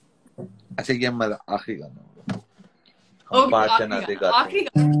 अच्छा, ये हमारा आखिरी गाना होगा. पार्ट चनादे गाते हैं. आखिरी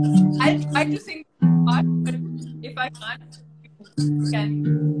गाना. I'll try to sing part, but if I can't, you can.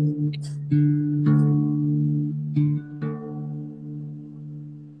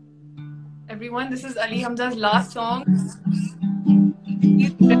 Everyone, this is Ali Hamza's last song.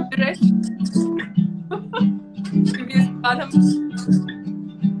 He's rich. क्योंकि इसके बाद हम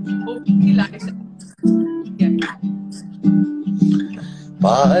hopefully live से.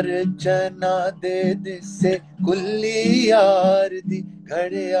 पार चना दे दिसे कुल्ली यार दी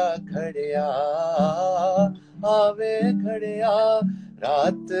खड़िया खड़िया आवे खड़िया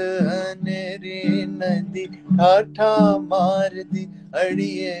रात अनेरी नदी ठाठा मार दी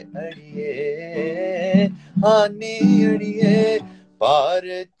अड़िए अड़िए हानी अड़िए पार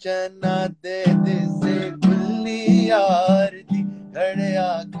चना दे दिसे कुल्ली यार दी खड़िया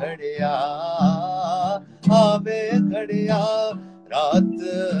खड़िया आवे खड़िया रात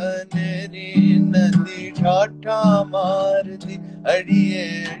अनेरी नदी ठाठा मार दी अड़िए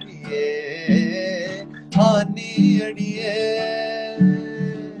अड़िए हानी अड़िए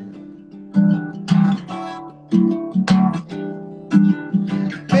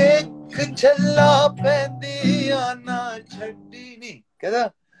वेख छल्ला पैंदी आना छड्डी नी कहदा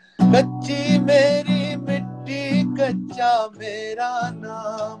कच्ची मेरी मिट्टी कच्चा मेरा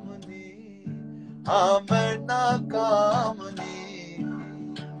नाम नी हाँ मैं नाकाम नी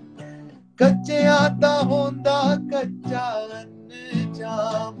कच्चिया दा होंदा कच्चा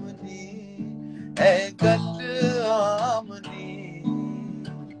अनजाम नी ऐ गल आम नी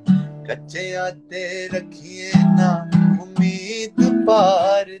कच्चिया ते रखिए ना उम्मीद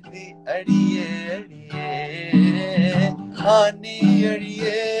पार दी अड़िए अड़िए हानी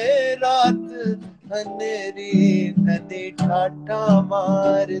अड़िए रात अनेरी नदी ठाठा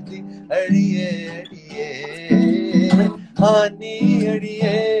मार दी अड़िए अड़िए हानी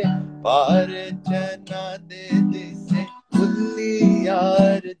अड़िए पार चना दे दिसे कुल्ली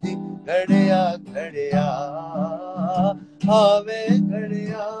यार दी खड़िया खड़िया आवे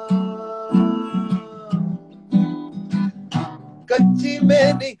खड़िया कच्ची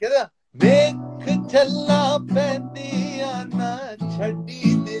में नहीं कहदा वेख छल्ला पैंदी आना छड़ी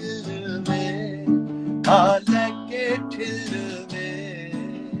दिल में आ लेके ठिल में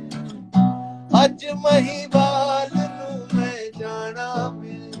अज महीवाल नू मैं जाना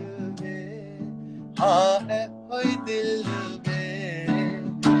मिल में हाँ है कोई दिल में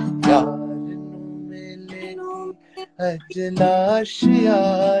यार नू मिलेगी अज लाश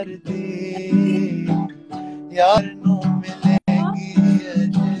यार दी यार नू मिलेगी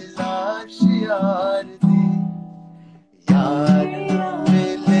अज लाश यार दी यार नू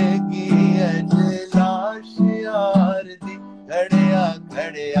मिलेगी अज लाश यार दी खड़िया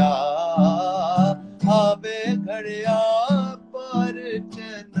खड़िया आवे खड़िया पार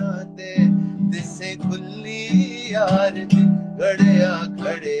चना दे दिसे खुली यार दी खड़िया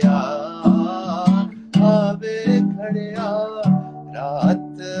खड़िया आवे खड़िया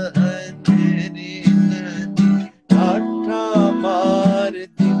रात अंधेरी नदी ठाठा मार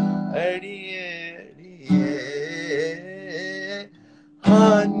दी अड़िए अड़िए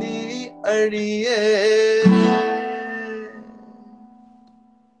हानी अड़िए.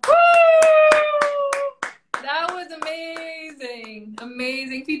 was amazing.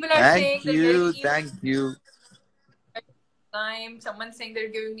 Amazing. People are saying that very Thank you. time. Someone saying they're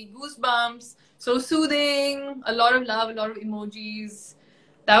giving me goosebumps. So soothing. A lot of love, a lot of emojis.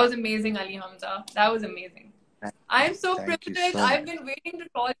 That was amazing, Ali Hamza. That was amazing. I'm so Thank you privileged. so much. I've been waiting to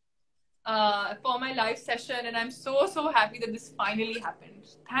call for my live session, and I'm so happy that this finally happened.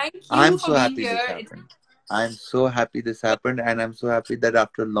 Thank I'm you for so being happy this here. happened. I'm so happy this happened, and I'm so happy that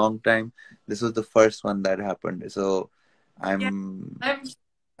after a long time, this was the first one that happened. So, Yeah, I'm, I'm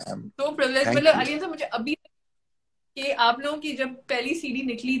I'm so privileged. thank मतलब you. Alien से मुझे अभी कि आप लोगों की जब पहली सीडी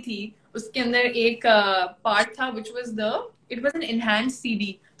निकली थी उसके अंदर एक पार्ट था which was it was an enhanced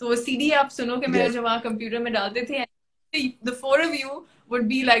CD. तो वो CD आप सुनो कि मैं Yes. जब वहाँ कंप्यूटर में डालते थे the four of you would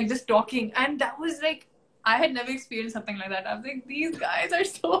be like just talking, and that was like I had never experienced something like that. I was like, these guys are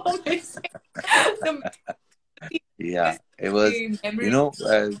so amazing. Yeah, it was, Memory.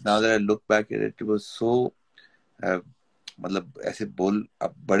 now that I look back at it, it was so, मतलब ऐसे बोल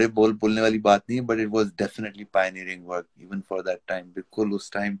अब बड़े बोलने वाली बात नहीं है, but it was definitely pioneering work even for that time. बिल्कुल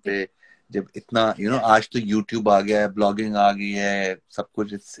उस टाइम पे जब इतना आज तो YouTube आ गया है, blogging आ गई है, सब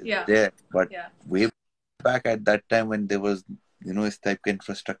कुछ it's there, but way back at that time when there was इस टाइप का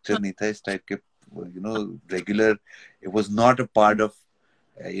infrastructure नहीं था, इस टाइप के regular, it was not a part of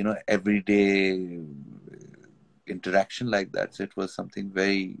everyday interaction like that. So it was something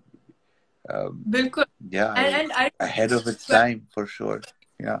very and I ahead of its time for sure.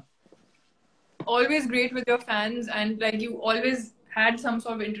 Yeah. Always great with your fans, and like you always had some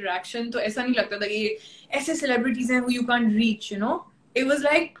sort of interaction. तो ऐसा नहीं लगता था कि ये ऐसे celebrities हैं who you can't reach, It was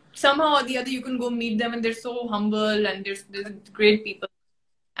like somehow or the other you can go meet them, and they're so humble, and there's great people.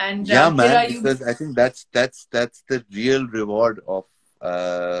 And yeah, man, you because I think that's the real reward of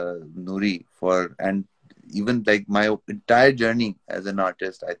Noori and even like my entire journey as an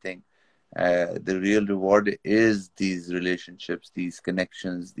artist. I think the real reward is these relationships, these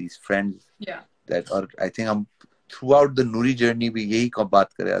connections, these friends. Yeah. That or I think I'm throughout the Noori journey भी यही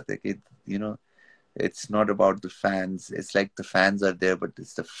बात कर रहे थे कि it's not about the fans. It's like the fans are there, but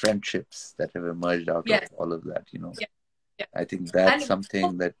it's the friendships that have emerged out of all of that. Yeah. I think that's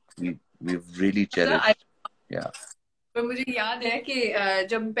something that we've really cherished. Yeah. पर मुझे याद है कि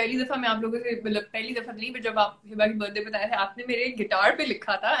जब पहली दफा मैं आप लोगों से मतलब पहली दफा नहीं जब आप हिबा की बर्थडे बताया था आपने मेरे गिटार पे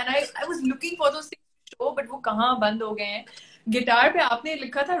लिखा था and I was looking for those show but वो कहाँ बंद हो गए हैं गिटार पे आपने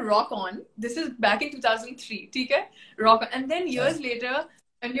लिखा था rock on this is back in 2003 ठीक है rock and then years later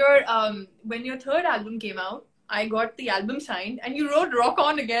when your third album came out I got the album signed and you wrote rock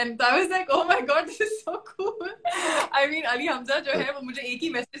on again. So I was like, oh my god, this is so cool. I mean, Ali Hamza जो है वो मुझे एक ही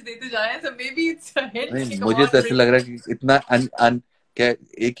message देते जा रहे हैं. So maybe it's a hint. नहीं, मुझे तो ऐसा लग रहा है कि इतना क्या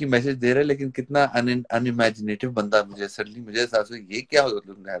एक ही मैसेज दे रहा है लेकिन कितना अनइमेजिनेटिव बंदा मुझे एहसास हुआ ये क्या हो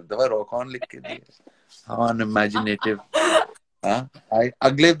हर दफा रॉक ऑन लिख के दिया हाँ अनइमेजिनेटिव हाँ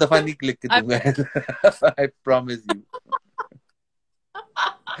अगले दफा नहीं लिख के दूंगा I promise you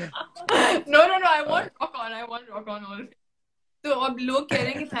No, I want rock on. I want rock on all. So अब लोग कह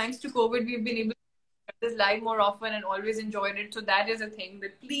रहे हैं कि thanks to COVID we've been able to do this live more often and always enjoyed it. So that is a thing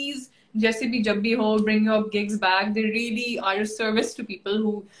that please जैसे भी जब भी हो bring your gigs back. They really are a service to people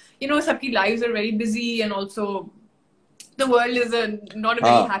who सबकी lives are very busy and also the world is not a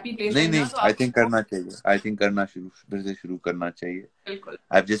very happy place right now. I think करना चाहिए. I think करना फिर से शुरू करना चाहिए. बिल्कुल.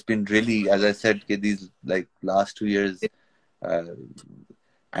 I've just been really, as I said, these like last 2 years.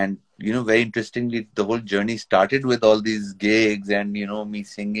 And very interestingly the whole journey started with all these gigs and me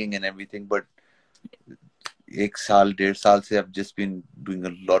singing and everything, but 1.5 years I've just been doing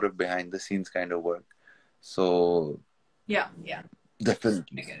a lot of behind the scenes kind of work. So yeah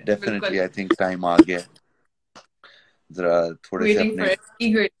definitely I think time aa gaya जरा थोड़े से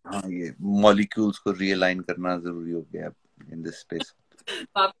अपने ये molecules को realign करना जरूरी हो गया इन दिस स्पेस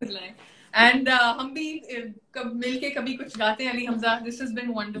वापस लाएं एंड हम भी कब मिलके कभी कुछ गाते हैं Ali Hamza this has been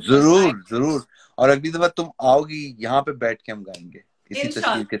wonderful जरूर और अगली दफा तुम आओगी यहाँ पे बैठ के हम गाएंगे इसी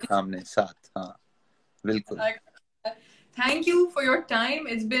तस्वीर के सामने साथ हाँ बिल्कुल Thank you for your time.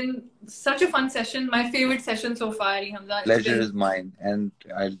 It's been such a fun session. My favorite session so far, Ali Hamza. Pleasure is mine, and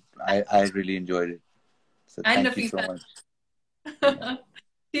I really enjoyed it. So thank you so much.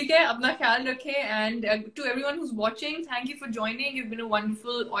 ठीक है अपना ख्याल रखें and to everyone who's watching, thank you for joining. You've been a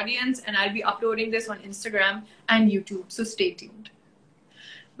wonderful audience, and I'll be uploading this on Instagram and YouTube. So stay tuned.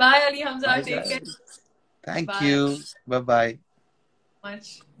 Bye, Ali Hamza. Take care. Thank you. Bye bye.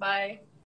 Much. Bye.